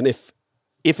prophecy, and if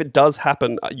it does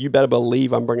happen, you better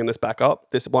believe I'm bringing this back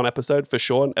up. This one episode for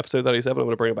sure, in episode 37, I'm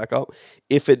going to bring it back up.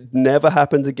 If it never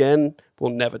happens again,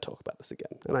 we'll never talk about this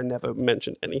again. And I never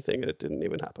mentioned anything, and it didn't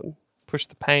even happen. Push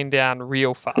the pain down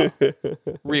real far.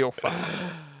 Real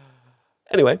far.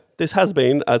 Anyway, this has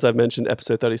been, as I've mentioned,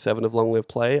 episode 37 of Long Live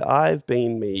Play. I've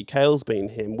been me. Kale's been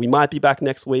him. We might be back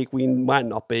next week. We might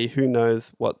not be. Who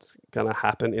knows what's going to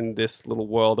happen in this little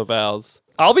world of ours.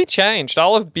 I'll be changed.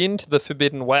 I'll have been to the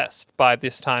Forbidden West by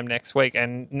this time next week,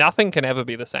 and nothing can ever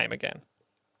be the same again.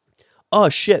 Oh,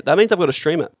 shit. That means I've got to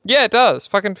stream it. Yeah, it does.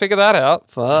 Fucking figure that out.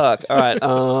 Fuck. All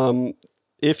right.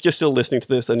 If you're still listening to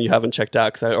this and you haven't checked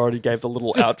out, because I already gave the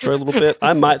little outro a little bit,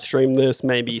 I might stream this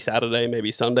maybe Saturday,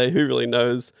 maybe Sunday. Who really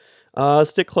knows?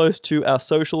 Stick close to our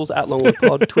socials at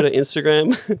LongLivePod, Twitter,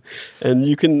 Instagram, and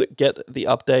you can get the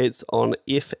updates on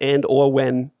if and or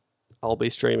when I'll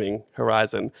be streaming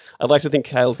Horizon. I'd like to think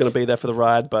Kale's going to be there for the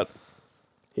ride, but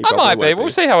he I probably might be. won't We'll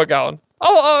see how we're going.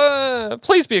 Oh,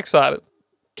 please be excited.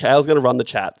 Kale's going to run the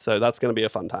chat, so that's going to be a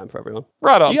fun time for everyone.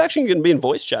 Right on. You actually can be in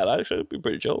voice chat. Actually, it'd be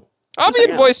pretty chill. I'll Just be in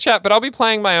hang out. voice chat, but I'll be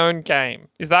playing my own game.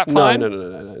 Is that No, fine?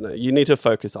 no. You need to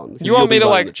focus on. 'cause You want you'll me be to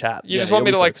running like the chat? You Yeah, just want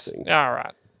me you'll to be like. focusing. All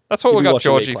right. That's what You'd we be got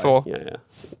watching me Georgie play. for.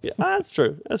 Yeah. That's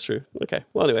true. Okay.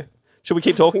 Well, anyway, should we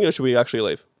keep talking or should we actually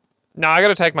leave? No, I got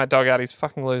to take my dog out. He's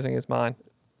fucking losing his mind.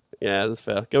 Yeah, that's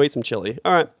fair. Go eat some chili.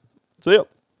 All right. See ya.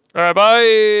 All right,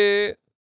 bye.